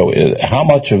how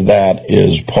much of that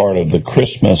is part of the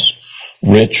Christmas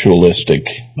ritualistic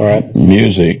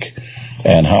music,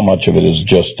 and how much of it is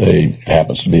just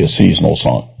happens to be a seasonal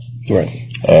song? Right.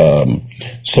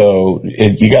 So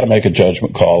you got to make a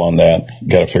judgment call on that. You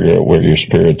got to figure out where your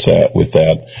spirit's at with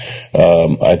that.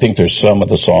 I think there's some of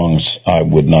the songs I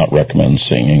would not recommend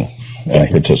singing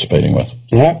and participating with.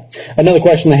 All right. Another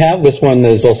question I have, this one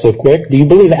is also quick. Do you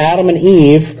believe Adam and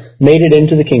Eve made it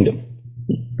into the kingdom?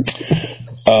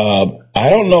 I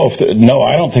don't know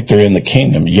I don't think they're in the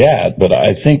kingdom yet, but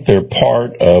I think they're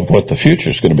part of what the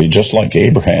future is going to be, just like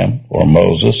Abraham or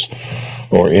Moses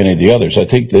or any of the others. I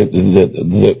think that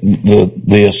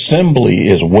the assembly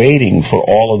is waiting for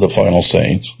all of the final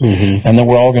saints, and then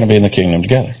we're all going to be in the kingdom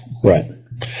together. Right.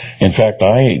 In fact,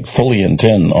 I fully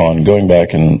intend on going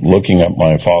back and looking up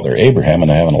my father Abraham and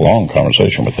having a long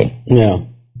conversation with him. Yeah.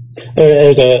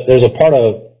 There's a part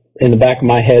in the back of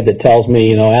my head that tells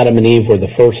me, Adam and Eve were the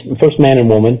first man and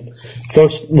woman,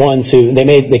 first ones who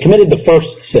they committed the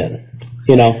first sin.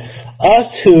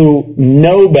 Us who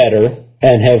know better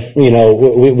and have,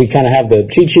 we kind of have the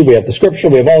cheat sheet, we have the scripture,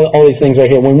 we have all these things right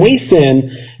here. When we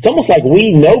sin, it's almost like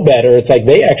we know better. It's like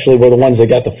they actually were the ones that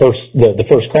got the first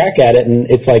crack at it, and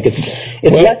it's like it's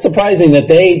less surprising that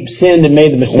they sinned and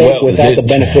made the mistake without the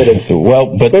benefit of...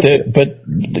 But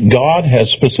God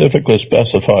has specifically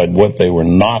specified what they were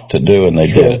not to do, and they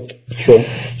did. Sure.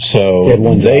 So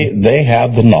they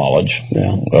had the knowledge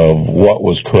of what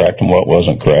was correct and what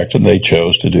wasn't correct, and they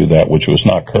chose to do that which was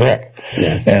not correct.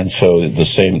 Yeah. And so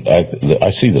I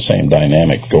see the same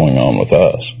dynamic going on with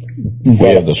us.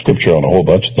 We have the scripture on a whole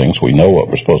bunch of things. We know what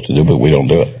we're supposed to do, but we don't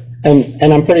do it.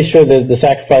 And I'm pretty sure that the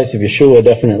sacrifice of Yeshua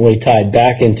definitely tied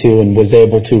back into and was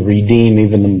able to redeem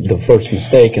even the first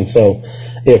mistake. And so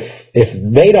if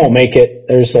they don't make it,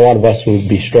 there's a lot of us who would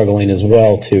be struggling as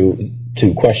well to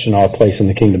question our place in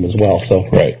the kingdom as well. So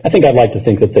I think I'd like to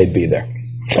think that they'd be there.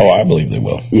 Oh, I believe they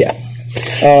will. Yeah.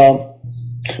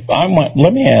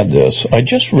 Let me add this. I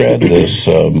just read this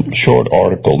short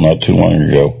article not too long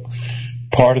ago,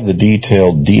 part of the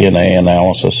detailed DNA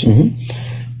analysis.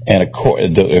 And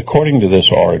according to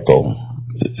this article,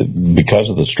 because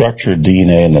of the structure of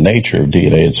DNA and the nature of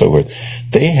DNA and so forth,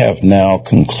 they have now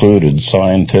concluded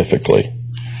scientifically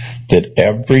that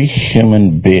every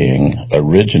human being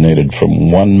originated from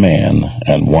one man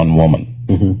and one woman.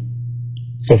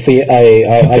 So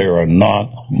there are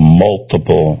not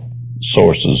multiple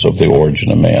sources of the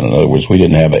origin of man. In other words, we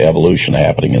didn't have evolution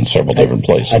happening in several different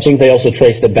places. I think they also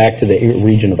traced it back to the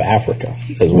region of Africa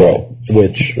as well,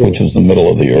 which is the middle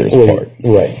of the earth part.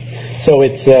 Right. So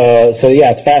it's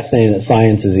fascinating that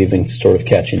science is even sort of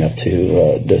catching up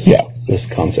to this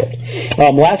concept.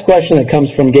 Last question that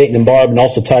comes from Gayton and Barb, and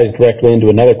also ties directly into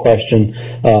another question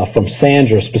from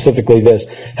Sandra, specifically this: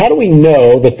 how do we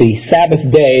know that the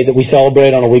Sabbath day that we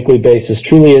celebrate on a weekly basis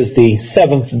truly is the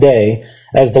seventh day,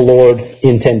 as the Lord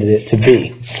intended it to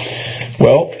be?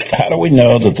 Well, how do we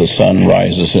know that the sun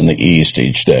rises in the east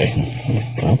each day?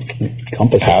 Well,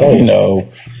 compass. How do we know?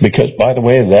 Because, by the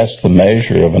way, that's the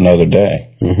measure of another day.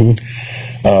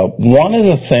 One of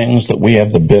the things that we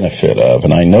have the benefit of,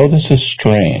 and I know this is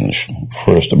strange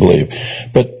for us to believe,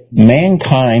 but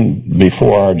mankind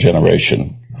before our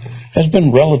generation has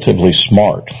been relatively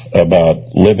smart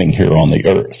about living here on the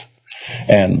earth.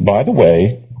 And, by the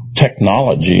way,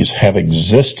 technologies have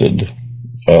existed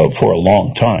for a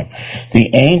long time.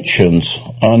 The ancients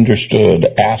understood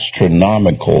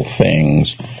astronomical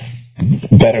things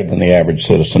better than the average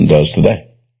citizen does today.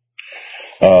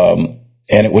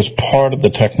 And it was part of the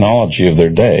technology of their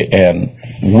day. And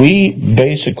we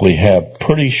basically have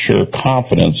pretty sure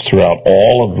confidence throughout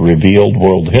all of revealed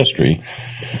world history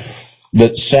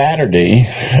that Saturday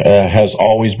has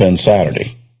always been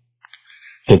Saturday.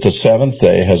 That the seventh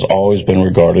day has always been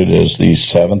regarded as the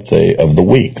seventh day of the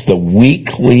week. The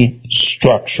weekly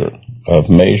structure of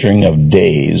measuring of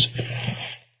days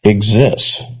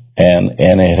exists, and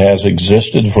it has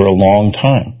existed for a long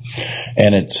time.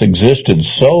 And it's existed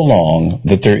so long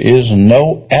that there is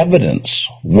no evidence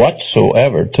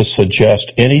whatsoever to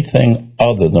suggest anything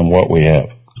other than what we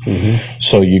have.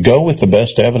 So you go with the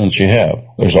best evidence you have.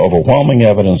 There's overwhelming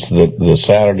evidence that the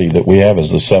Saturday that we have is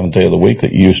the seventh day of the week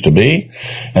that used to be,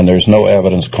 and there's no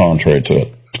evidence contrary to it.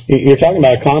 You're talking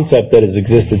about a concept that has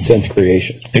existed since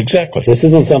creation. Exactly. This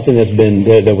isn't something that's been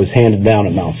that was handed down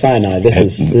at Mount Sinai.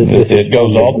 It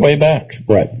goes all the way back.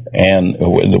 Right. And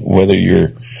whether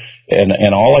you're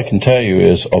and all I can tell you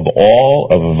is of all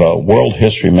of world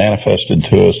history manifested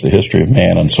to us, the history of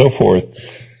man and so forth,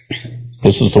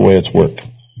 this is the way it's worked.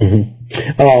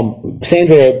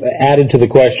 Sandra added to the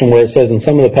question where it says in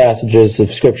some of the passages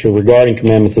of Scripture regarding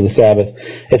commandments of the Sabbath,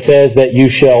 it says that you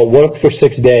shall work for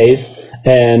 6 days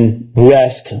and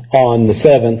rest on the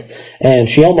seventh. And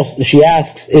she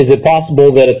asks, is it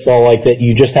possible that it's all like that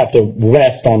you just have to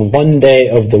rest on one day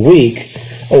of the week,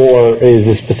 or is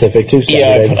it specific to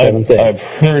Saturday, the seventh day? I've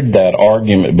heard that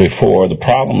argument before. The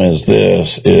problem is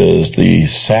the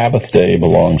Sabbath day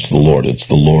belongs to the Lord. It's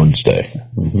the Lord's day.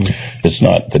 It's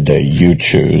not the day you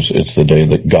choose. It's the day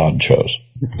that God chose.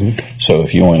 So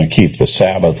if you want to keep the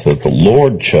Sabbath that the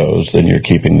Lord chose, then you're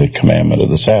keeping the commandment of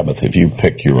the Sabbath. If you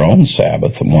pick your own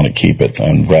Sabbath and want to keep it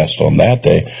and rest on that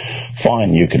day,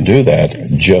 fine, you can do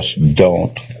that. Just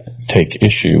don't take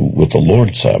issue with the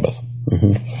Lord's Sabbath.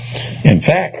 In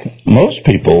fact, most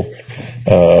people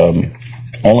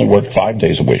only work 5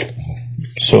 days a week.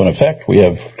 So in effect, we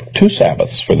have 2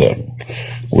 Sabbaths for them.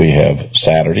 We have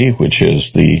Saturday, which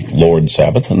is the Lord's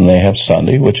Sabbath, and they have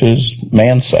Sunday, which is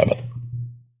man's Sabbath.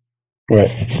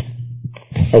 Right.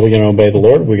 Are we going to obey the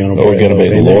Lord? Are we going to obey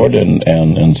the Lord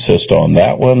and insist on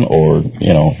that one, or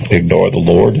ignore the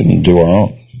Lord and do our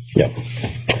own? Yeah.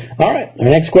 All right. Our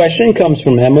next question comes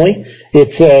from Emily.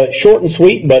 It's short and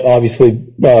sweet, but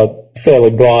obviously fairly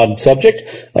broad subject.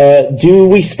 Do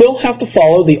we still have to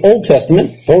follow the Old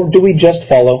Testament, or do we just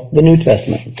follow the New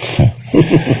Testament?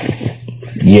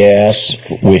 Yes,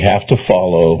 we have to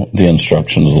follow the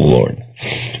instructions of the Lord.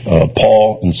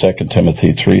 Paul in 2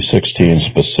 Timothy 3:16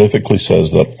 specifically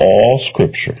says that all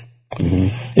Scripture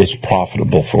is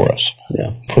profitable for us,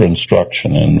 for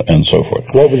instruction and so forth.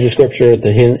 What was the Scripture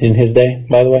in his day,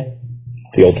 by the way?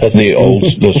 The Old Testament?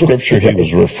 The Scripture he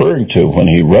was referring to when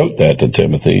he wrote that to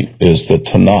Timothy is the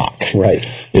Tanakh,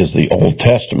 is the Old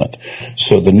Testament.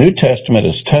 So the New Testament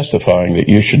is testifying that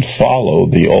you should follow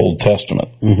the Old Testament.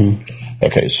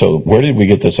 Okay, so where did we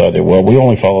get this idea? Well, we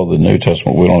only follow the New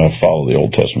Testament. We don't have to follow the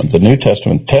Old Testament. The New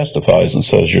Testament testifies and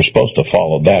says you're supposed to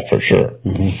follow that for sure.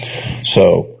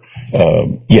 So,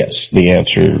 yes, the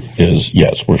answer is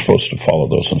yes, we're supposed to follow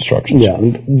those instructions. Yeah,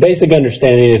 basic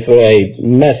understanding of a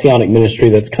messianic ministry,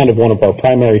 that's kind of one of our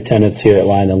primary tenets here at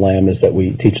Lion and Lamb, is that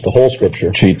we teach the whole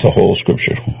Scripture. Teach the whole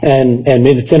Scripture. And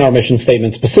it's in our mission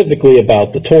statement specifically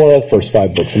about the Torah, first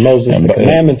 5 books of Moses, the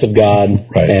commandments of God.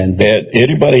 Right. And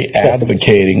anybody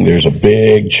advocating there's a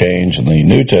big change in the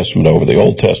New Testament over the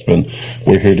Old Testament,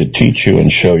 we're here to teach you and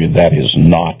show you that is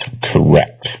not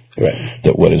correct. Right.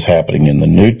 That what is happening in the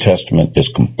New Testament is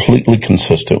completely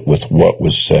consistent with what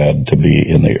was said to be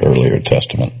in the earlier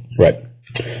Testament. Right.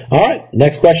 All right.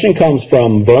 Next question comes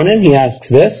from Vernon. He asks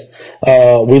this.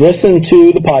 We listened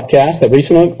to the podcast that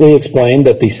recently explained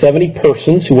that the 70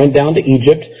 persons who went down to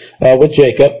Egypt with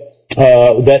Jacob,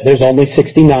 that there's only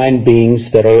 69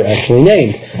 beings that are actually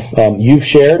named. You've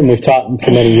shared, and we've taught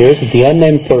for many years, that the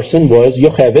unnamed person was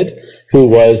Yocheved, who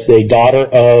was a daughter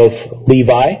of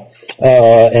Levi,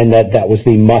 and that was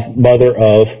the mother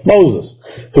of Moses.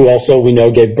 who also we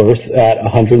know gave birth at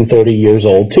 130 years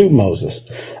old to Moses.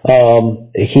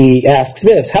 He asks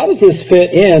this: how does this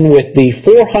fit in with the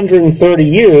 430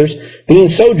 years being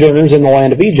sojourners in the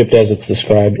land of Egypt as it's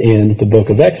described in the book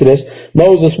of Exodus?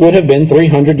 Moses would have been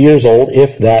 300 years old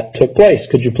if that took place.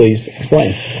 Could you please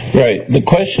explain? Right. The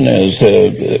question is,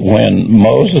 when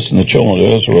Moses and the children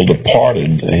of Israel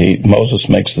departed, Moses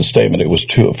makes the statement it was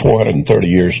 430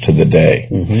 years to the day.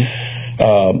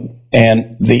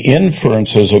 And the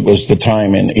inference is it was the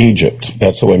time in Egypt.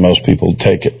 That's the way most people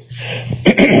take it.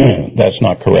 That's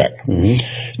not correct.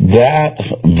 That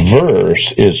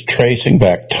verse is tracing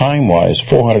back time-wise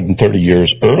 430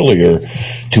 years earlier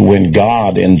to when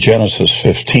God in Genesis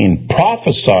 15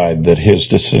 prophesied that his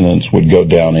descendants would go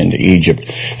down into Egypt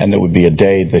and there would be a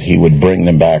day that he would bring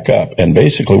them back up. And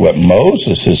basically what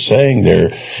Moses is saying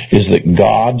there is that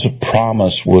God's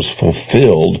promise was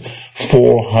fulfilled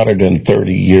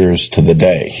 430 years to the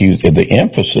day. The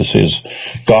emphasis is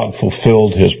God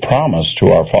fulfilled his promise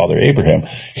to our father Abraham.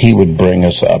 He would bring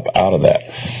us up out of that.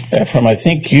 Ephraim, I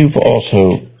think you've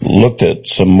also looked at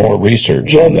some more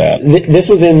research on that. This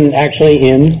was actually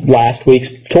in last week's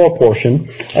Torah portion,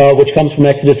 which comes from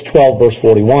Exodus 12, verse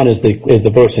 41, is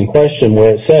the verse in question,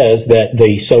 where it says that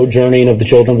the sojourning of the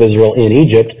children of Israel in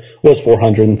Egypt was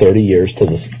 430 years to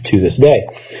this day.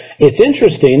 It's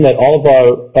interesting that all of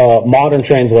our modern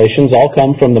translations all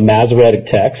come from the Masoretic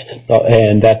text,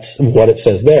 and that's what it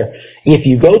says there. If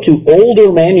you go to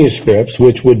older manuscripts,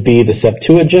 which would be the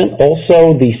Septuagint,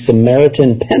 also the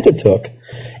Samaritan Pentateuch,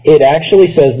 it actually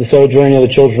says the sojourning of the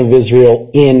children of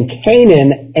Israel in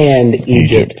Canaan and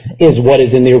Egypt is what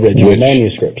is in the original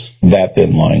manuscripts. That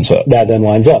then lines up.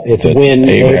 It's when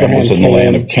Abraham was in the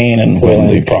land of Canaan when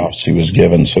the prophecy was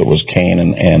given, so it was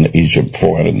Canaan and Egypt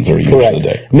 430 years a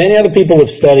day. Many other people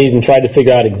have studied and tried to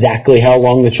figure out exactly how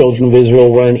long the children of Israel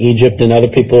were in Egypt, and other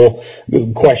people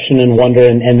question and wonder,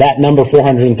 and that number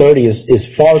 430 is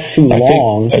far too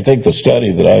long. I think the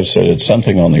study that I've said, it's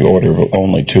something on the order of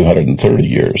only 230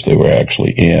 years they were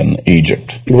actually in Egypt.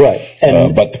 Right.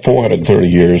 But the 430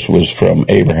 years was from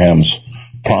Abraham's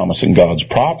promise and God's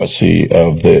prophecy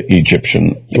of the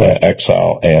Egyptian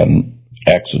exile and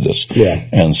Exodus. Yeah.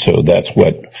 And so that's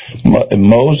what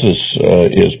Moses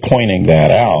is pointing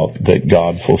that out, that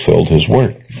God fulfilled his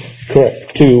word.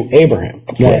 Correct. To Abraham.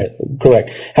 Right. Correct.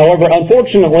 However,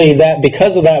 unfortunately,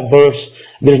 because of that verse,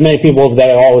 there's many people that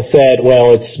have always said,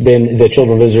 well, it's been the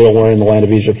children of Israel were in the land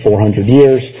of Egypt 400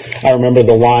 years. I remember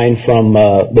the line from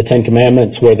the Ten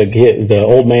Commandments where the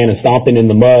old man is stomping in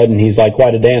the mud, and he's like,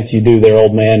 "Quite a dance you do there,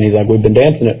 old man." And he's like, "We've been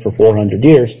dancing it for 400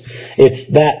 years." It's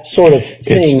that sort of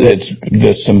thing. It's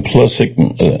the simplistic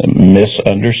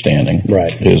misunderstanding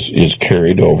is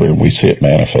carried over, and we see it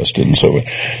manifested. And so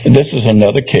this is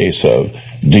another case of,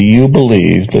 do you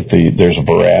believe that there's a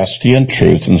veracity and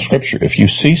truth in the Scripture? If you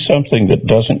see something that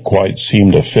doesn't quite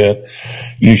seem to fit,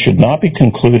 you should not be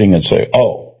concluding and say,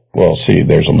 oh, well, see,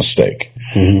 there's a mistake.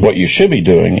 What you should be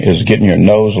doing is getting your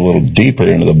nose a little deeper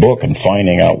into the book and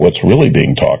finding out what's really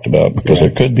being talked about, because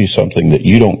there could be something that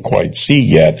you don't quite see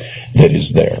yet that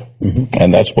is there.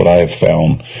 And that's what I have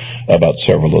found about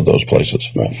several of those places.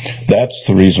 That's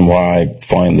the reason why I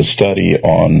find the study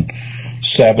on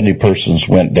 70 persons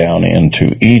went down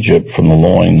into Egypt from the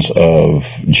loins of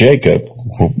Jacob,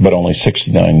 but only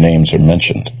 69 names are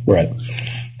mentioned. Right.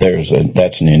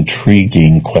 That's an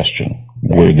intriguing question,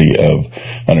 worthy of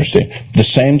understanding. The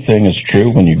same thing is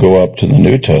true when you go up to the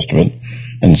New Testament,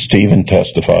 and Stephen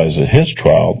testifies at his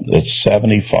trial that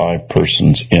 75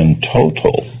 persons in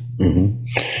total.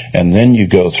 And then you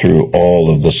go through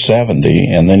all of the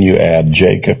 70, and then you add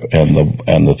Jacob and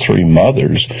the three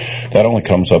mothers. That only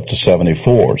comes up to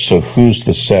 74. So who's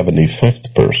the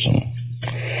 75th person?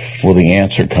 Well, the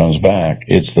answer comes back.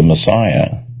 It's the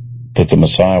Messiah, that the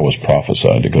Messiah was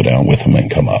prophesied to go down with him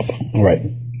and come up. Right.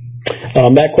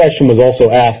 That question was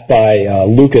also asked by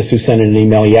Lucas, who sent in an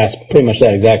email. He asked pretty much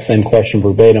that exact same question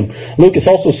verbatim. Lucas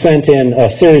also sent in a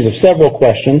series of several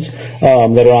questions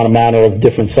that are on a matter of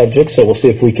different subjects, so we'll see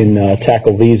if we can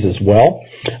tackle these as well.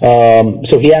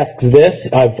 So he asks this: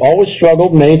 I've always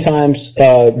struggled many times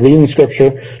reading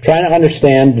Scripture, trying to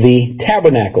understand the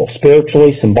tabernacle,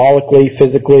 spiritually, symbolically,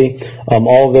 physically,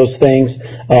 all of those things.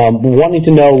 Wanting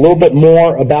to know a little bit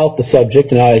more about the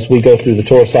subject. Now, as we go through the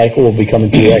Torah cycle, we'll be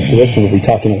coming through Exodus, and we'll be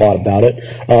talking a lot about it.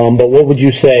 But what would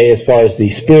you say as far as the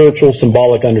spiritual,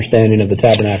 symbolic understanding of the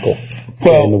tabernacle?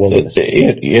 Well,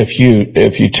 if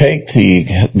you take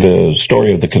the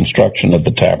story of the construction of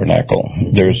the tabernacle,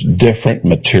 there's different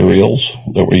materials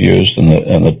that were used, and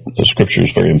the Scripture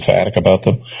is very emphatic about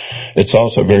them. It's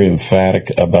also very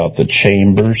emphatic about the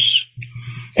chambers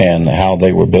and how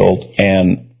they were built.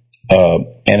 And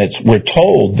we're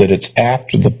told that it's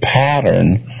after the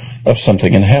pattern of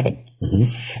something in heaven.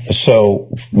 Mm-hmm. So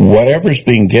whatever's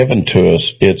being given to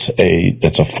us, it's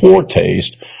a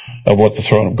foretaste of what the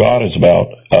throne of God is about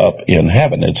up in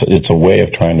heaven. It's a way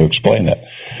of trying to explain that.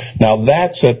 Now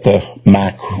that's at the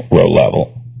macro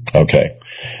level. Okay.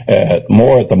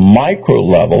 More at the micro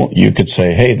level, you could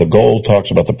say, hey, the gold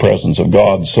talks about the presence of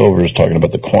God, the silver is talking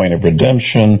about the coin of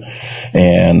redemption,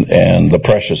 and the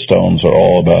precious stones are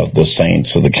all about the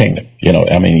saints of the kingdom.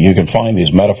 You can find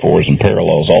these metaphors and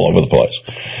parallels all over the place.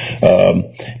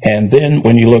 And then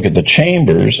when you look at the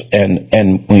chambers,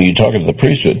 and when you talk to the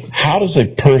priesthood, how does a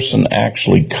person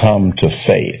actually come to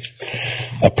faith?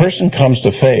 A person comes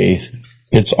to faith,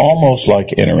 it's almost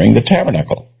like entering the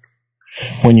tabernacle.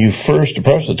 When you first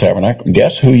approach the tabernacle,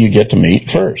 guess who you get to meet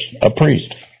first? A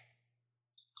priest.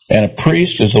 And a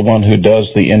priest is the one who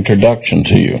does the introduction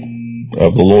to you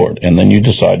of the Lord, and then you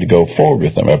decide to go forward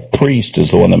with them. A priest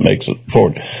is the one that makes it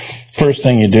forward. First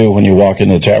thing you do when you walk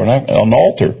into the tabernacle, on the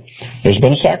altar, there's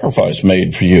been a sacrifice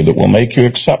made for you that will make you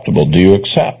acceptable. Do you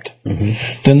accept?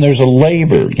 Mm-hmm. Then there's a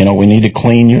laver. We need to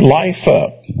clean your life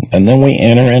up. And then we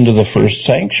enter into the first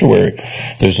sanctuary.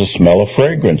 There's a smell of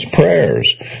fragrance,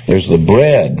 prayers. There's the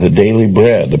bread, the daily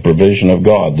bread, the provision of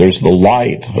God. There's the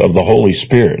light of the Holy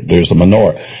Spirit. There's the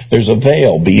menorah. There's a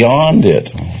veil. Beyond it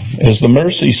is the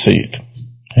mercy seat,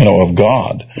 of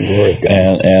God.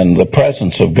 And the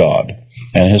presence of God.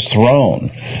 And his throne.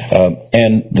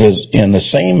 And in the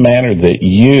same manner that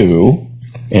you,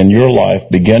 in your life,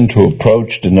 begin to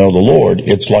approach to know the Lord,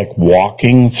 it's like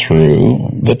walking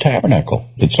through the tabernacle.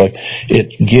 It's like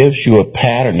it gives you a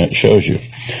pattern it shows you.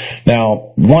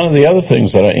 Now, one of the other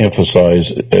things that I emphasize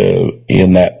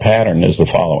in that pattern is the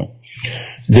following.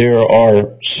 There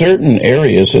are certain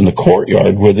areas in the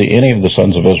courtyard where any of the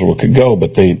sons of Israel could go,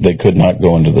 but they could not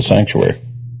go into the sanctuary.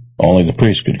 Only the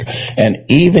priest could go. And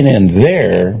even in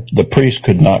there, the priest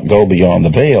could not go beyond the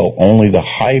veil, only the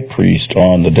high priest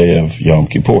on the day of Yom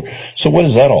Kippur. So what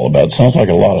is that all about? It sounds like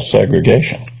a lot of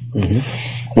segregation.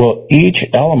 Mm-hmm. Well, each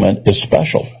element is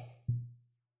special.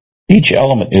 Each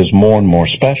element is more and more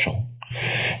special.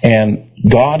 And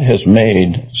God has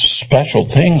made special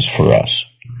things for us.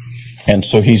 And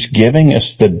so he's giving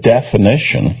us the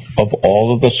definition of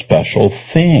all of the special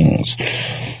things.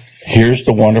 Here's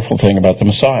the wonderful thing about the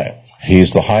Messiah.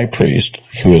 He's the high priest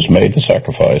who has made the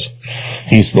sacrifice.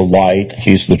 He's the light.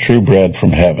 He's the true bread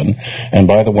from heaven. And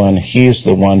by the way, he is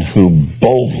the one who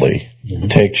boldly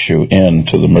takes you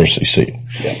into the mercy seat.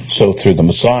 Yeah. So through the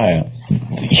Messiah,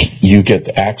 you get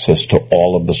access to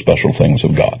all of the special things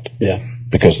of God. Yeah.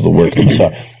 Because of the work of the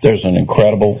Messiah. There's an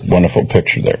incredible, wonderful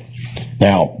picture there.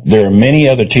 Now, there are many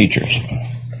other teachers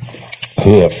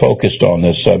who have focused on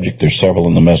this subject. There's several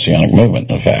in the Messianic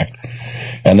movement, in fact.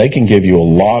 And they can give you a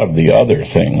lot of the other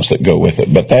things that go with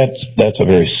it. But that's a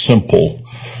very simple,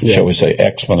 shall we say,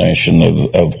 explanation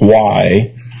of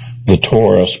why the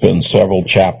Torah spends several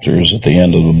chapters at the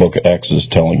end of the book of Exodus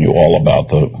telling you all about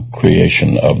the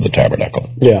creation of the tabernacle.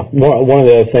 Yeah. One of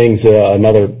the other things,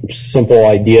 another simple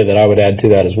idea that I would add to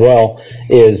that as well,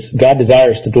 is God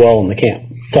desires to dwell in the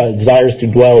camp. God desires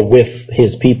to dwell with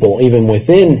his people, even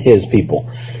within his people.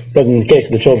 But in the case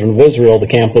of the children of Israel, the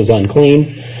camp was unclean.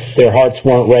 Their hearts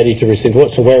weren't ready to receive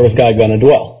it. So where was God going to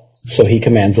dwell? So he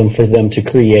commands them for them to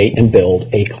create and build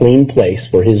a clean place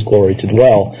for his glory to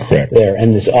dwell there.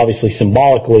 And this obviously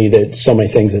symbolically, there's so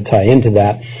many things that tie into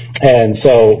that. And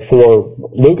so for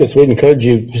Lucas, we'd encourage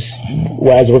you,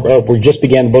 as we just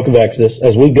began the book of Exodus,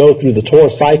 as we go through the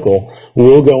Torah cycle,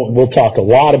 we'll talk a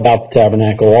lot about the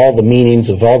tabernacle, all the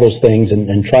meanings of all those things,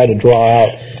 and try to draw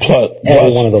out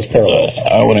every one of those parallels.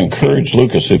 I would encourage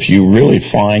Lucas, if you really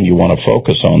find you want to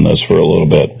focus on this for a little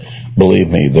bit, believe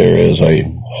me, there is a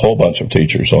whole bunch of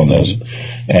teachers on this,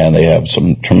 and they have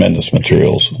some tremendous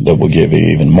materials that will give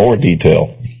you even more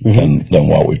detail than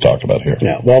what we've talked about here.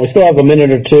 Yeah. Well, we still have a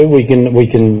minute or two. We can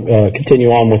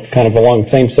continue on with kind of along the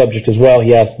same subject as well.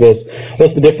 He asked this: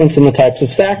 what's the difference in the types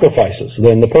of sacrifices,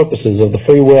 then the purposes of the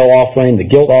free will offering, the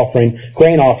guilt offering,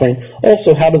 grain offering?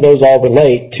 Also, how do those all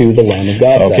relate to the Lamb of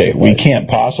God? Okay, we can't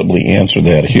possibly answer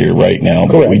that here right now,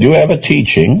 but we do have a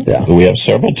teaching. Yeah. We have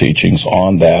several teachings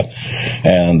on that,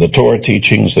 and the Torah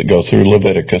teachings that go through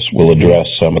Leviticus will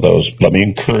address some of those. Let me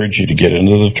encourage you to get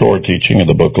into the Torah teaching of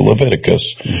the book of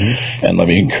Leviticus. And let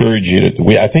me encourage you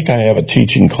I think I have a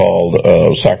teaching called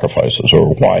Sacrifices,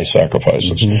 or Why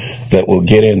Sacrifices, that will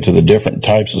get into the different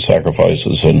types of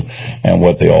sacrifices and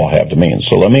what they all have to mean.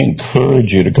 So let me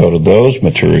encourage you to go to those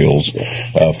materials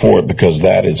for it, because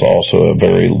that is also a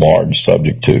very large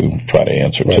subject to try to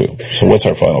answer too. So what's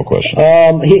our final question?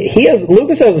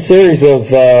 Lucas has a series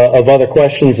of other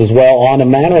questions as well on a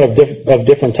manner of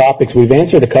different topics. We've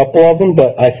answered a couple of them,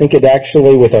 but I think it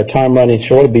actually, with our time running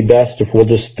short, it'd be best if we'll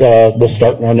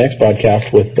start in our next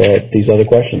podcast with these other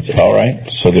questions. All right.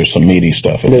 So there's some meaty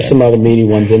stuff in there. There's some other meaty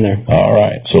ones in there. All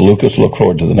right. So Lucas, look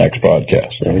forward to the next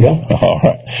podcast. There we go. All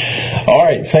right. All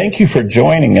right. Thank you for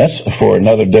joining us for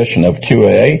another edition of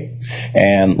QA.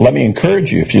 And let me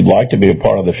encourage you, if you'd like to be a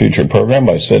part of the future program,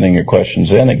 by sending your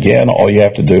questions in. Again, all you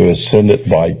have to do is send it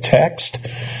by text,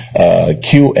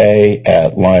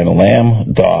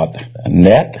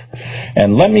 qa@lionlamb.net.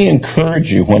 And let me encourage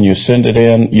you, when you send it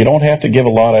in, you don't have to give a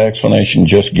lot of explanation.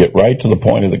 Just get right to the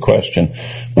point of the question.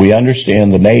 We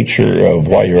understand the nature of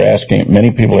why you're asking it.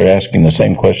 Many people are asking the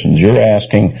same questions you're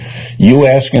asking. You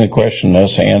asking the question,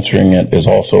 us answering it, is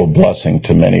also a blessing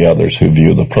to many others who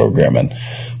view the program. And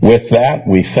with that,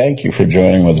 we thank you for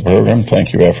joining with the program.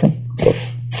 Thank you, Ephraim,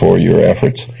 for your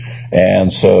efforts.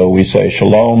 And so we say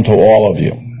shalom to all of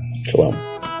you. Shalom.